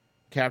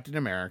Captain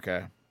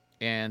America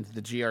and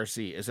the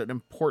GRC is an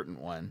important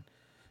one,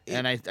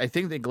 and I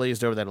think they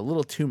glazed over that a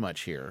little too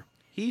much here.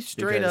 He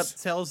straight up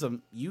tells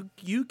them,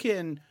 you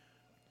can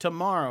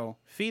tomorrow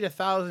feed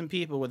 1,000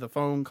 people with a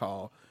phone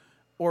call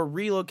or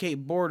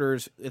relocate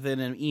borders within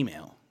an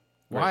email.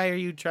 Right. Why are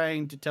you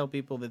trying to tell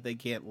people that they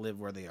can't live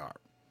where they are?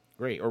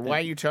 Right. Or why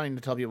are you trying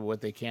to tell people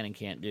what they can and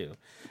can't do?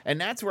 And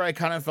that's where I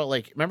kind of felt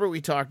like, remember we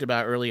talked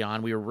about early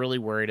on, we were really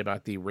worried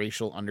about the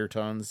racial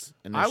undertones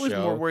in this show. I was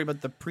more worried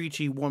about the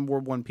preachy World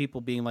War I people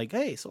being like,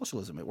 hey,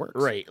 socialism, it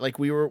works. Right. Like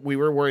we were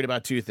worried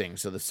about two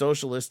things. So the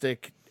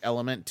socialistic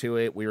element to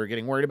it, we were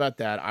getting worried about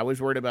that. I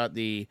was worried about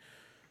the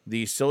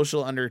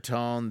social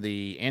undertone,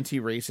 the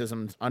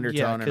anti-racism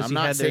undertone. And I'm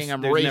not saying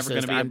I'm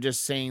racist. I'm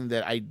just saying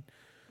that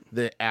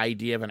the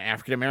idea of an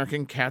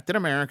African-American Captain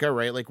America,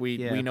 right? Like we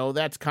know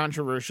that's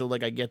controversial.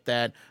 Like I get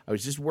that. I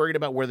was just worried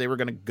about where they were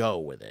going to go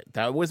with it.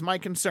 That was my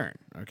concern.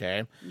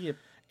 Okay. Yep.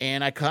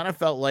 And I kind of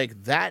felt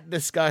like that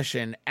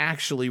discussion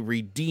actually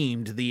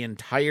redeemed the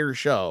entire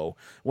show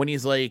when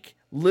he's like,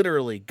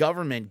 literally,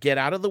 government, get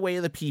out of the way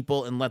of the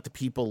people and let the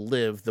people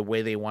live the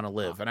way they want to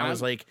live. And I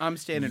was like, I'm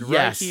standing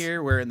right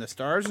here wearing the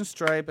stars and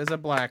stripe as a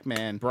black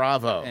man.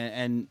 Bravo.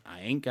 And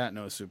I ain't got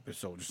no super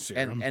soldier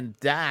serum. And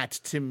that,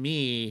 to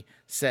me,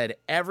 said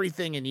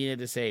everything it needed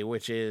to say,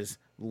 which is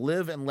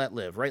live and let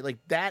live, right? Like,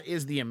 that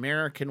is the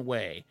American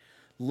way.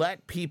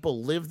 Let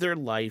people live their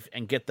life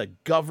and get the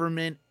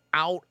government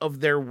out of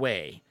their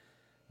way.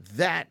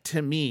 That,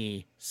 to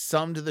me,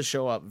 summed the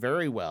show up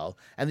very well.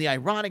 And the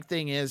ironic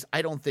thing is,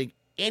 I don't think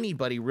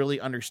anybody really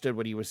understood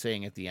what he was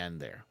saying at the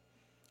end there.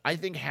 I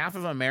think half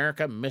of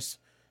America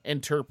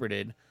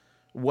misinterpreted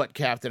what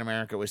Captain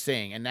America was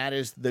saying, and that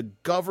is the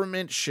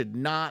government should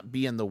not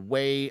be in the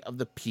way of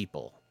the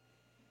people.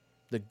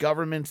 The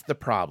government's the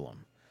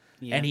problem.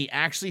 Yeah. And he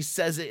actually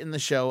says it in the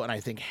show, and I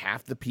think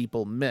half the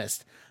people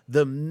missed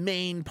the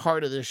main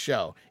part of the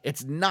show.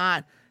 It's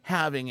not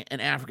having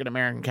an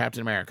African-American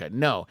Captain America.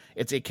 No,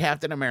 it's a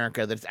Captain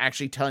America that's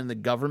actually telling the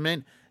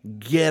government,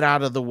 get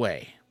out of the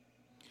way.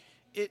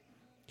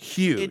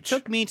 Huge. It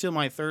took me to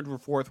my third or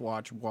fourth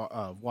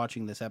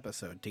watching this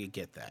episode to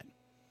get that.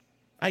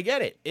 I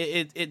get it.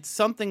 It's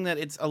something that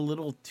it's a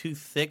little too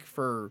thick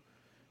for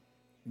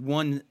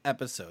one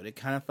episode. It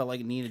kind of felt like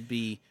it needed to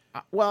be,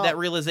 that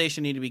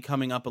realization needed to be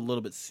coming up a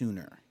little bit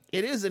sooner.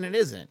 It is and it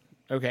isn't,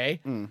 okay?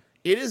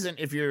 It isn't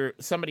if you're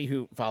somebody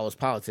who follows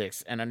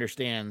politics and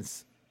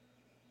understands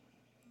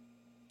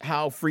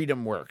how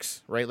freedom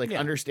works, right? Like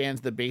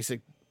understands the basic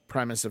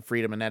premise of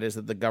freedom, and that is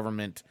that the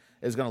government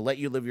is going to let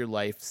you live your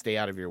life, stay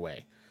out of your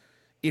way.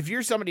 If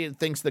you're somebody that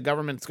thinks the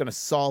government's going to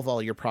solve all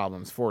your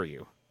problems for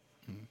you,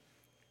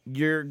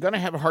 you're going to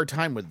have a hard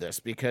time with this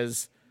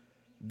because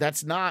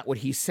that's not what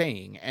he's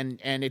saying. And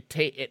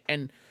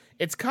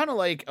it's kind of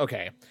like,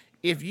 okay,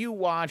 if you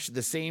watch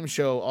the same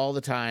show all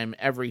the time,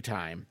 every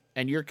time,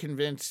 and you're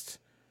convinced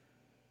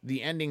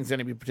the ending's going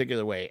to be a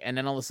particular way, and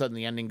then all of a sudden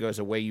the ending goes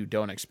a way you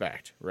don't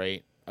expect,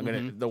 right?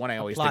 The one I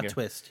always plot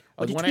twist.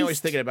 The one I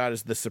always thinking about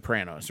is The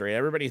Sopranos, right?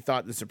 Everybody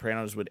thought The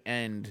Sopranos would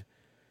end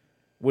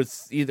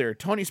with either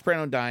Tony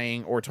Soprano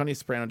dying or Tony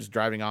Soprano just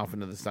driving off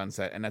into the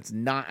sunset, and that's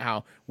not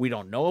how. We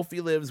don't know if he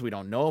lives, we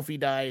don't know if he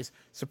dies.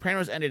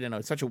 Sopranos ended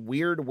in such a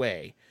weird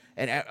way,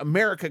 and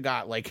America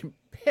got like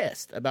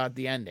pissed about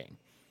the ending.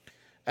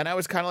 And I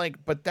was kind of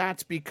like, but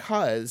that's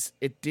because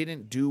it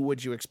didn't do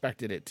what you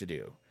expected it to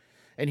do.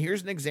 And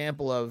here's an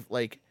example of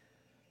like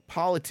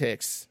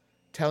politics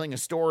telling a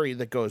story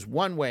that goes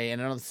one way,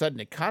 and then all of a sudden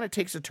it kind of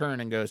takes a turn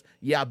and goes,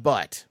 yeah,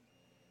 but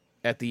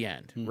at the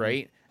end,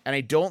 right? And I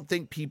don't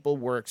think people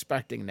were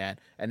expecting that,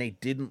 and they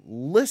didn't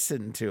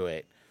listen to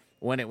it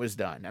when it was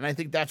done. And I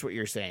think that's what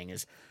you're saying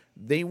is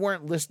they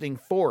weren't listening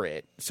for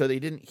it, so they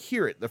didn't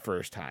hear it the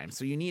first time.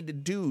 So you need to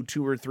do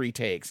 2 or 3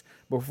 takes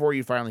before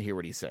you finally hear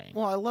what he's saying.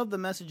 Well, I love the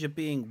message of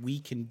being, we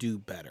can do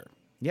better.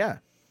 Yeah.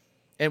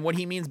 And what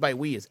he means by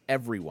we is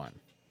everyone.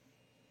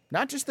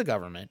 Not just the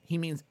government. He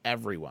means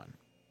everyone.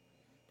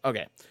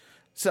 Okay,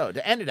 so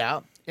to end it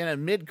out, in a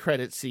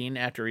mid-credit scene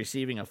after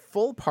receiving a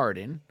full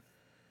pardon,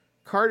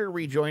 Carter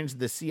rejoins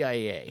the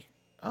CIA.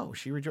 Oh,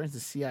 she rejoins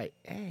the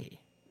CIA.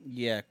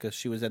 Yeah, because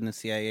she was in the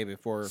CIA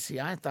before. See,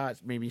 I thought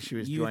maybe she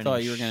was joining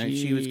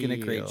she was going to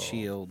create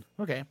S.H.I.E.L.D.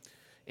 Okay,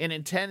 and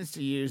intends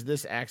to use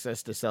this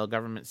access to sell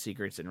government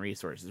secrets and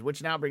resources,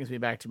 which now brings me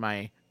back to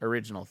my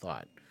original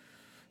thought.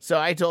 So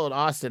I told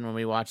Austin when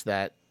we watched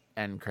that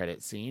end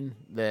credit scene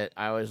that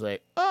I was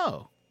like,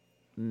 oh,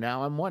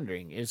 now I'm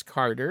wondering, is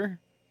Carter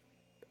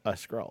a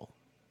Skrull?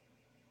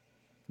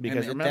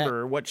 Because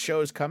remember, what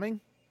show's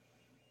coming?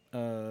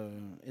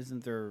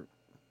 Isn't there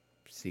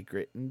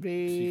Secret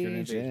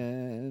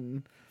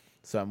Invasion?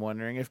 So I'm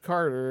wondering if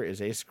Carter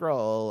is a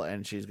Skrull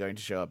and she's going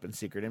to show up in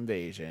Secret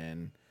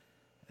Invasion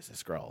as a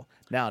Skrull.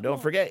 Now,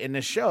 don't forget, in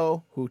this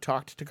show, who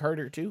talked to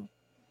Carter too?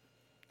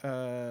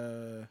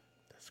 The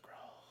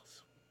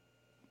Skrulls.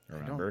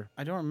 Remember?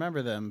 I don't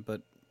remember them,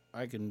 but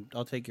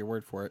I'll take your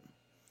word for it.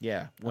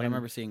 Yeah. I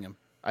remember seeing him.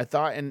 I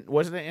thought, and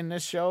wasn't it in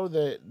this show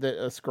that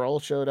a Skrull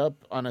showed up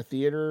on a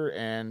theater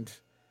and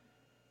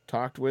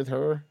talked with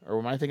her? Or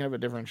am I thinking of a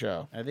different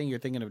show? I think you're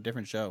thinking of a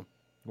different show.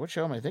 What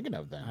show am I thinking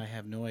of then? I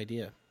have no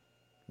idea.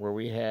 where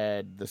we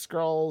had the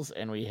Skrulls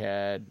and we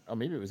had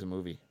maybe it was a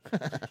movie.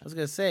 I was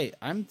gonna say,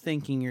 I'm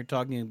thinking you're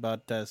talking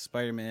about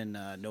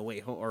Spider-Man No Way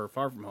Home or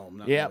Far From Home.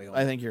 Not Yeah, No Way Home.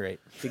 I think you're right.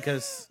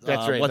 Because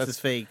That's right. What's That's- his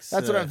face?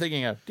 That's what I'm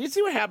thinking of. Do you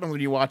see what happens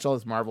when you watch all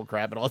this Marvel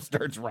crap? It all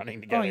starts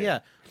running together. Oh yeah,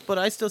 but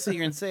I still sit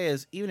here and say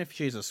is even if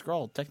she's a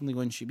Skrull, technically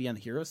wouldn't she be on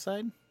the hero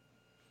side?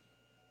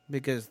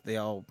 Because they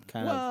all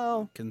kind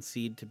of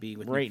concede to be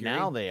with Nick Right Fury.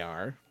 now they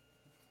are.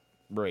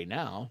 Right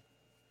now.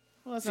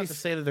 Well, that's not to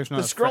say that there's The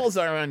not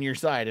Skrulls are on your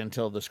side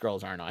until the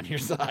Skrulls aren't on your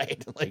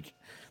side. Like,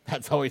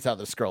 that's always how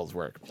the Skrulls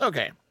work.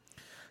 Okay.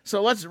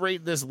 So let's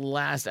rate this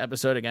last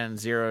episode again.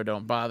 0,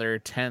 don't bother.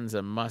 10's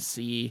a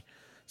must-see.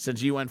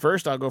 Since you went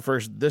first, I'll go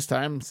first this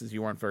time, since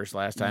you weren't first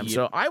last time. Yep.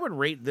 So I would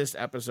rate this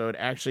episode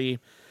actually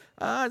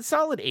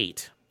solid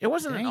 8. It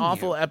wasn't an Dang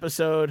awful you.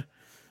 episode.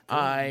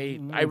 I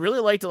really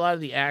liked a lot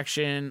of the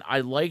action. I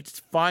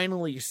liked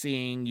finally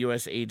seeing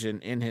U.S.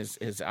 Agent in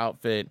his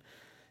outfit.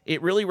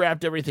 It really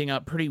wrapped everything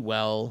up pretty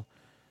well.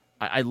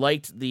 I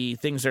liked the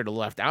things that are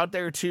left out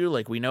there, too.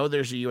 Like, we know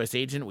there's a U.S.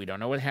 agent. We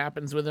don't know what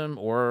happens with him,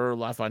 or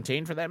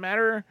LaFontaine, for that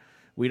matter.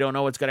 We don't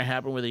know what's going to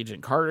happen with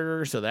Agent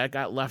Carter, so that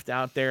got left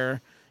out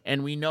there.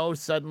 And we know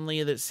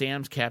suddenly that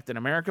Sam's Captain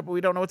America, but we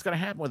don't know what's going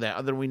to happen with that,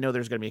 other than we know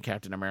there's going to be a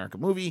Captain America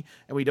movie,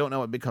 and we don't know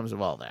what becomes of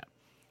all that.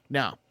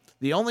 Now,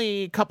 the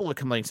only couple of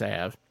complaints I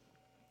have,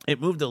 it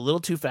moved a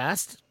little too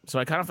fast. So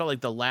I kind of felt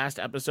like the last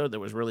episode that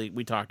was really,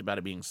 we talked about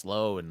it being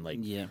slow and like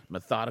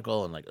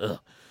methodical and like, ugh.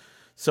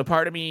 So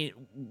part of me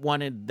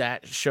wanted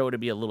that show to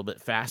be a little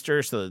bit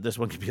faster so that this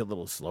one could be a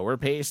little slower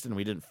paced and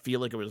we didn't feel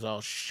like it was all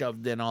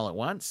shoved in all at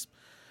once.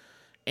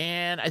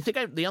 And I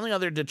think the only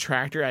other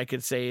detractor I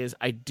could say is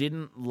I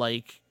didn't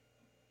like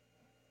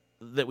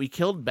that we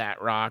killed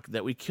Batroc,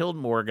 that we killed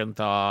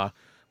Morgenthau.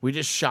 We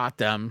just shot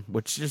them,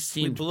 which just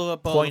seemed we blew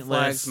up all pointless. the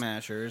Flag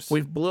Smashers. We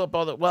blew up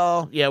all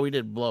the... we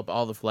did blow up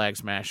all the Flag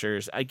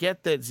Smashers. I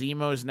get that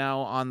Zemo's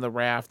now on the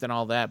raft and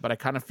all that, but I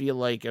kind of feel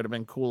like it would have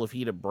been cool if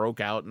he'd have broke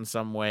out in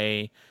some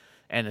way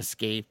and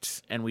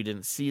escaped, and we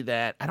didn't see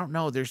that. I don't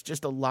know. There's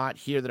just a lot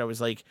here that I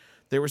was like,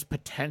 there was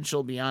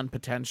potential beyond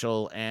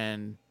potential,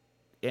 and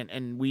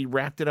we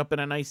wrapped it up in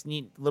a nice,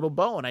 neat little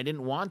bow, and I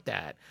didn't want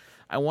that.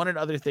 I wanted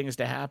other things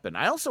to happen.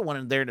 I also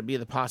wanted there to be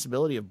the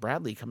possibility of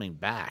Bradley coming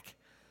back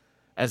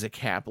as a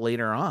Cap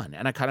later on,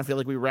 and I kind of feel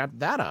like we wrapped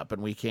that up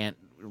and we can't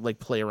like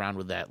play around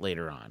with that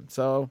later on.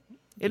 So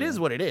it is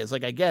what it is.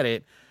 Like, I get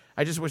it.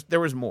 I just wish there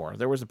was more.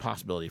 There was a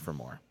possibility for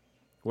more.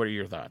 What are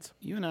your thoughts?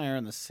 You and I are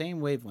on the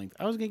same wavelength.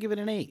 I was going to give it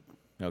an 8.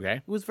 Okay.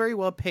 It was very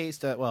well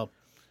paced. The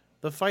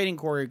fighting,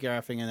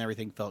 choreographing, and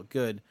everything felt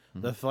good.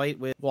 Mm-hmm. The fight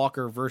with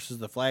Walker versus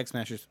the Flag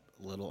Smashers,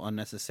 a little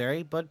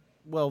unnecessary, but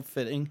well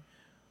fitting.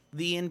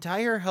 The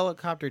entire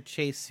helicopter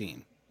chase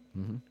scene.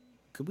 Mm-hmm.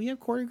 Could we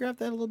have choreographed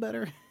that a little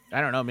better? I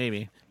don't know,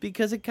 maybe.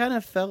 Because it kind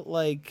of felt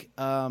like...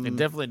 it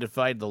definitely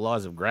defied the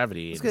laws of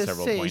gravity at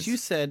several points. As you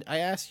said, I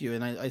asked you,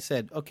 and I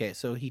said, okay,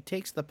 so he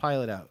takes the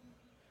pilot out.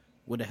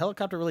 Would a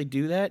helicopter really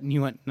do that? And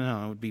you went,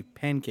 no, it would be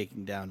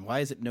pancaking down. Why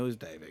is it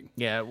nosediving?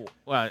 Yeah,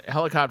 well,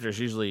 helicopters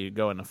usually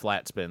go into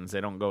flat spins.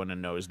 They don't go into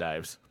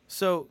nosedives.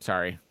 So,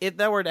 sorry. If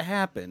that were to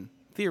happen,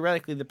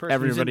 theoretically, the person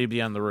everybody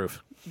be on the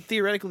roof.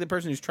 Theoretically, the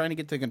person who's trying to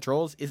get to the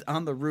controls is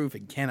on the roof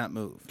and cannot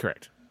move.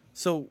 Correct.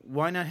 So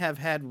why not have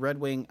had Red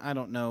Wing, I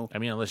don't know. I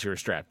mean, unless you were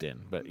strapped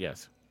in, but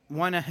yes.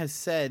 Why not have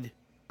said,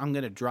 I'm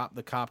going to drop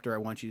the copter. I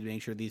want you to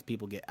make sure these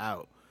people get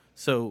out.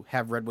 So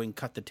have Red Wing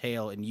cut the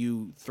tail and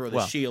you throw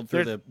the shield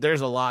through the...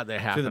 There's a lot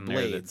that happened the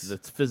there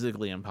that's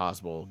physically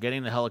impossible.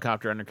 Getting the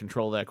helicopter under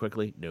control that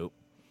quickly, nope.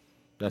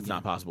 That's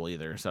not possible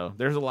either. So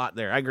there's a lot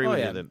there. I agree with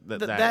you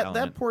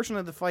that portion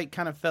of the fight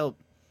kind of felt...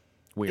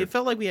 weird. It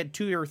felt like we had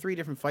 2 or 3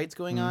 different fights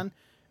going on,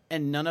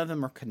 and none of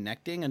them are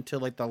connecting until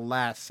like the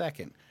last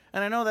second.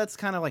 And I know that's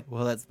kind of like,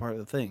 well, that's part of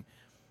the thing.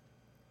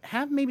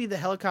 Have maybe the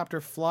helicopter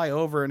fly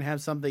over and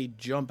have somebody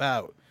jump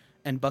out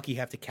and Bucky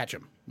have to catch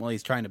him while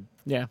he's trying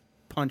to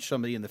punch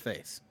somebody in the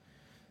face.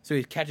 So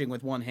he's catching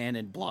with one hand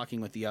and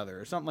blocking with the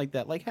other or something like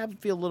that. Like, have it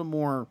feel a little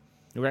more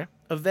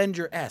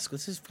Avenger-esque.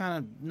 This is kind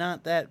of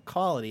not that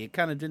quality. It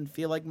kind of didn't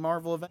feel like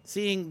Marvel.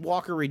 Seeing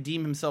Walker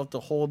redeem himself to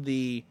hold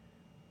the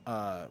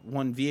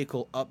one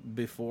vehicle up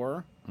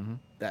before,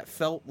 that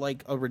felt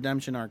like a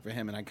redemption arc for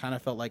him, and I kind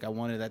of felt like I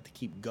wanted that to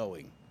keep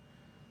going.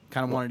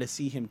 Kind of wanted to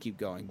see him keep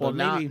going. Well,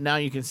 but now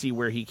you can see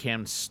where he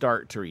can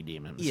start to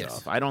redeem himself.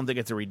 Yes. I don't think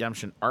it's a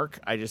redemption arc.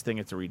 I just think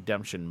it's a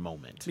redemption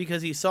moment.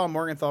 Because he saw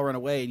Morgenthau run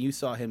away, and you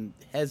saw him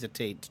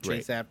hesitate to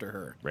chase after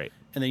her. Right.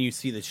 And then you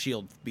see the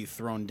shield be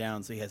thrown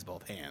down, so he has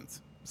both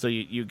hands. So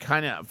you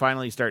kind of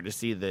finally start to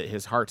see that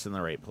his heart's in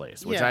the right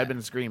place, which I've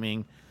been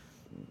screaming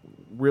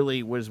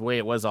really was the way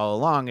it was all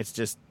along. It's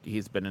just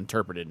he's been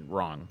interpreted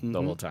wrong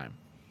the whole time.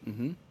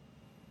 Mm-hmm.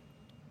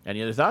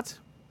 Any other thoughts?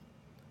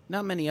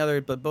 Not many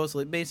other, but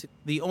basically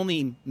the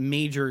only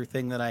major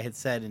thing that I had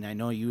said, and I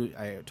know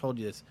I told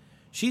you this,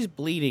 she's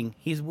bleeding.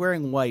 He's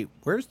wearing white.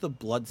 Where's the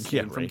blood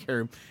stain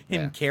from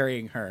him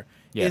carrying her?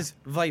 Yeah. Is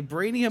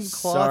vibranium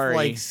cloth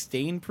like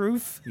stain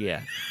proof?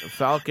 Yeah.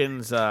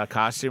 Falcon's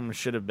costume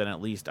should have been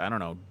at least, I don't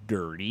know,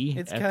 dirty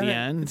at the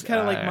end. It's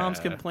kind of like Mom's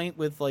complaint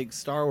with like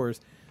Star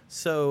Wars.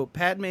 So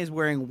Padme's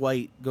wearing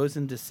white, goes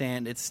into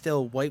sand. It's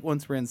still white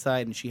once we're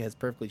inside, and she has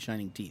perfectly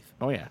shining teeth.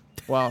 Oh, yeah.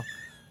 Well,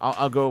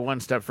 I'll go one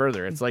step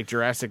further. It's like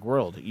Jurassic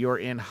World. You're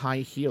in high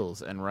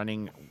heels and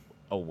running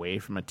away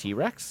from a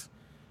T-Rex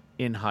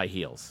in high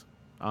heels.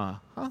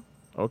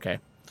 Okay.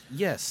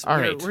 Yes. All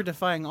right. We're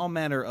defying all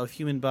manner of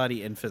human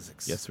body and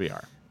physics. Yes, we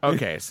are.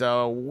 Okay,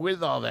 so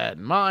with all that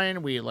in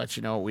mind, we let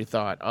you know what we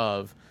thought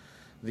of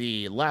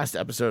the last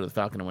episode of The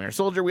Falcon and Winter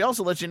Soldier. We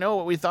also let you know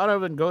what we thought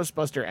of in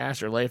Ghostbuster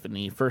Afterlife in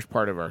the first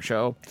part of our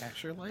show.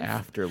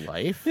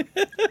 Afterlife?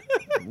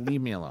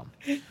 Leave me alone.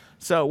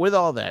 So with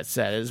all that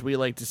said, as we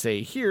like to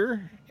say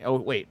here... Oh,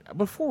 wait.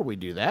 Before we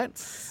do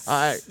that,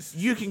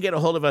 you can get a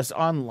hold of us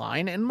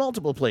online in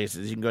multiple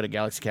places. You can go to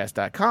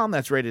GalaxyCast.com.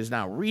 That's right. It is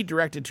now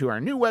redirected to our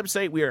new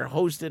website. We are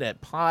hosted at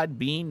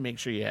Podbean. Make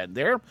sure you head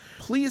there.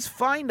 Please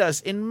find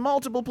us in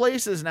multiple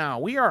places now.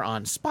 We are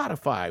on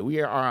Spotify. We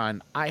are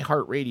on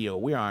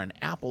iHeartRadio. We are on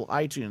Apple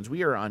iTunes.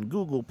 We are on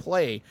Google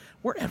Play.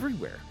 We're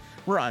everywhere.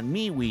 We're on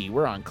MeWe,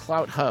 we're on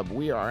Clout Hub,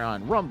 we are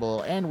on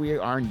Rumble, and we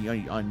are on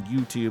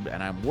YouTube,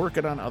 and I'm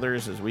working on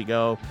others as we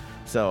go.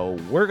 So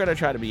we're going to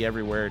try to be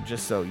everywhere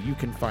just so you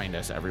can find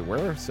us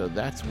everywhere. So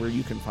that's where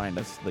you can find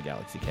us, the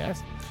Galaxy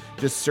Cast.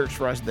 Just search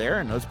for us there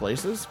in those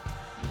places.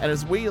 And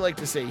as we like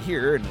to say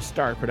here in the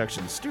Star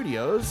Production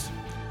Studios,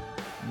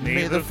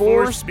 may the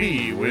Force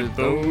be with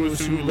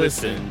those who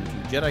listen.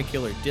 To Jedi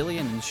Killer Dillian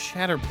and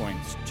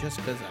Shatterpoints, just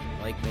because I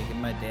like making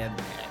my dad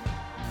mad.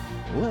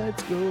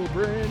 Let's go,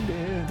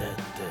 Brandon.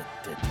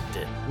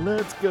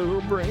 Let's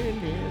go,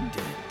 Brandon.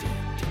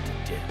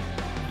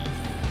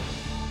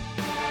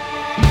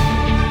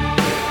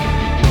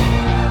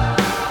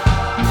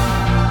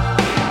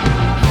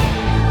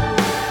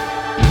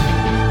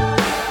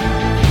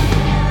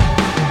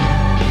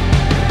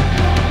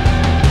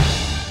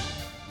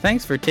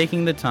 Thanks for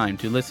taking the time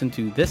to listen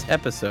to this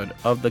episode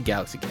of the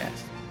Galaxy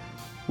Cast.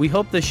 We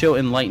hope the show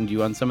enlightened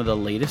you on some of the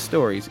latest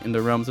stories in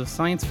the realms of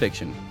science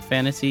fiction,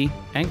 fantasy,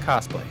 and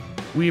cosplay.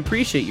 We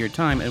appreciate your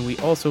time, and we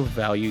also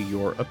value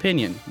your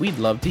opinion. We'd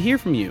love to hear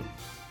from you.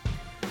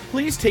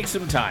 Please take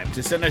some time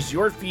to send us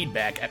your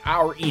feedback at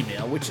our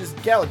email, which is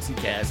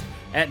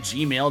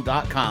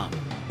galaxycast@gmail.com.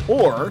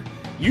 Or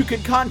you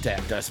can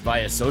contact us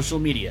via social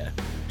media.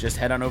 Just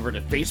head on over to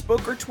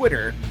Facebook or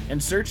Twitter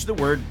and search the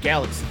word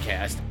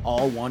GalaxyCast,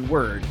 all one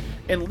word,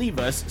 and leave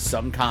us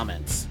some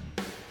comments.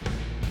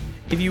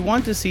 If you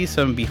want to see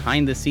some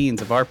behind the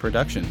scenes of our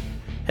production,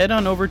 head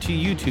on over to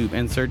YouTube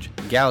and search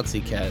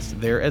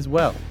GalaxyCast there as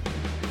well.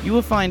 You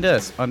will find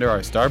us under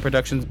our Star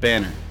Productions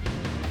banner.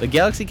 The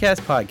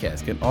GalaxyCast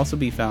podcast can also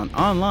be found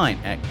online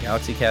at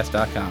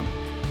galaxycast.com.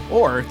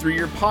 Or through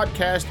your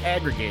podcast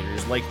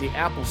aggregators like the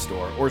Apple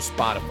Store or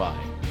Spotify.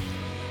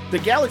 The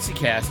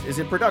GalaxyCast is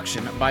a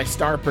production by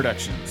Star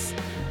Productions.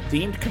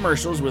 Themed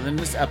commercials within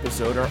this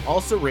episode are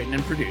also written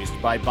and produced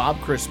by Bob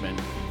Chrisman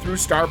through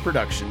Star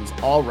Productions,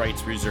 all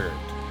rights reserved.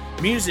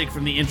 Music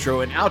from the intro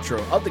and outro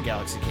of the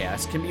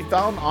GalaxyCast can be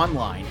found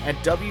online at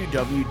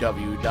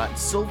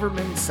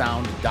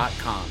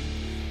www.silvermansound.com.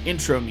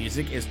 Intro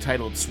music is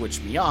titled Switch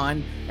Me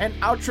On, and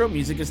outro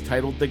music is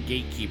titled The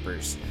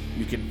Gatekeepers.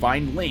 You can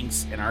find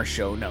links in our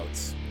show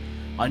notes.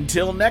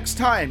 Until next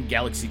time,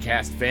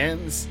 GalaxyCast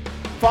fans,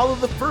 follow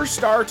the first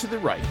star to the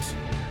right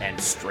and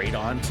straight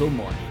on till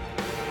morning.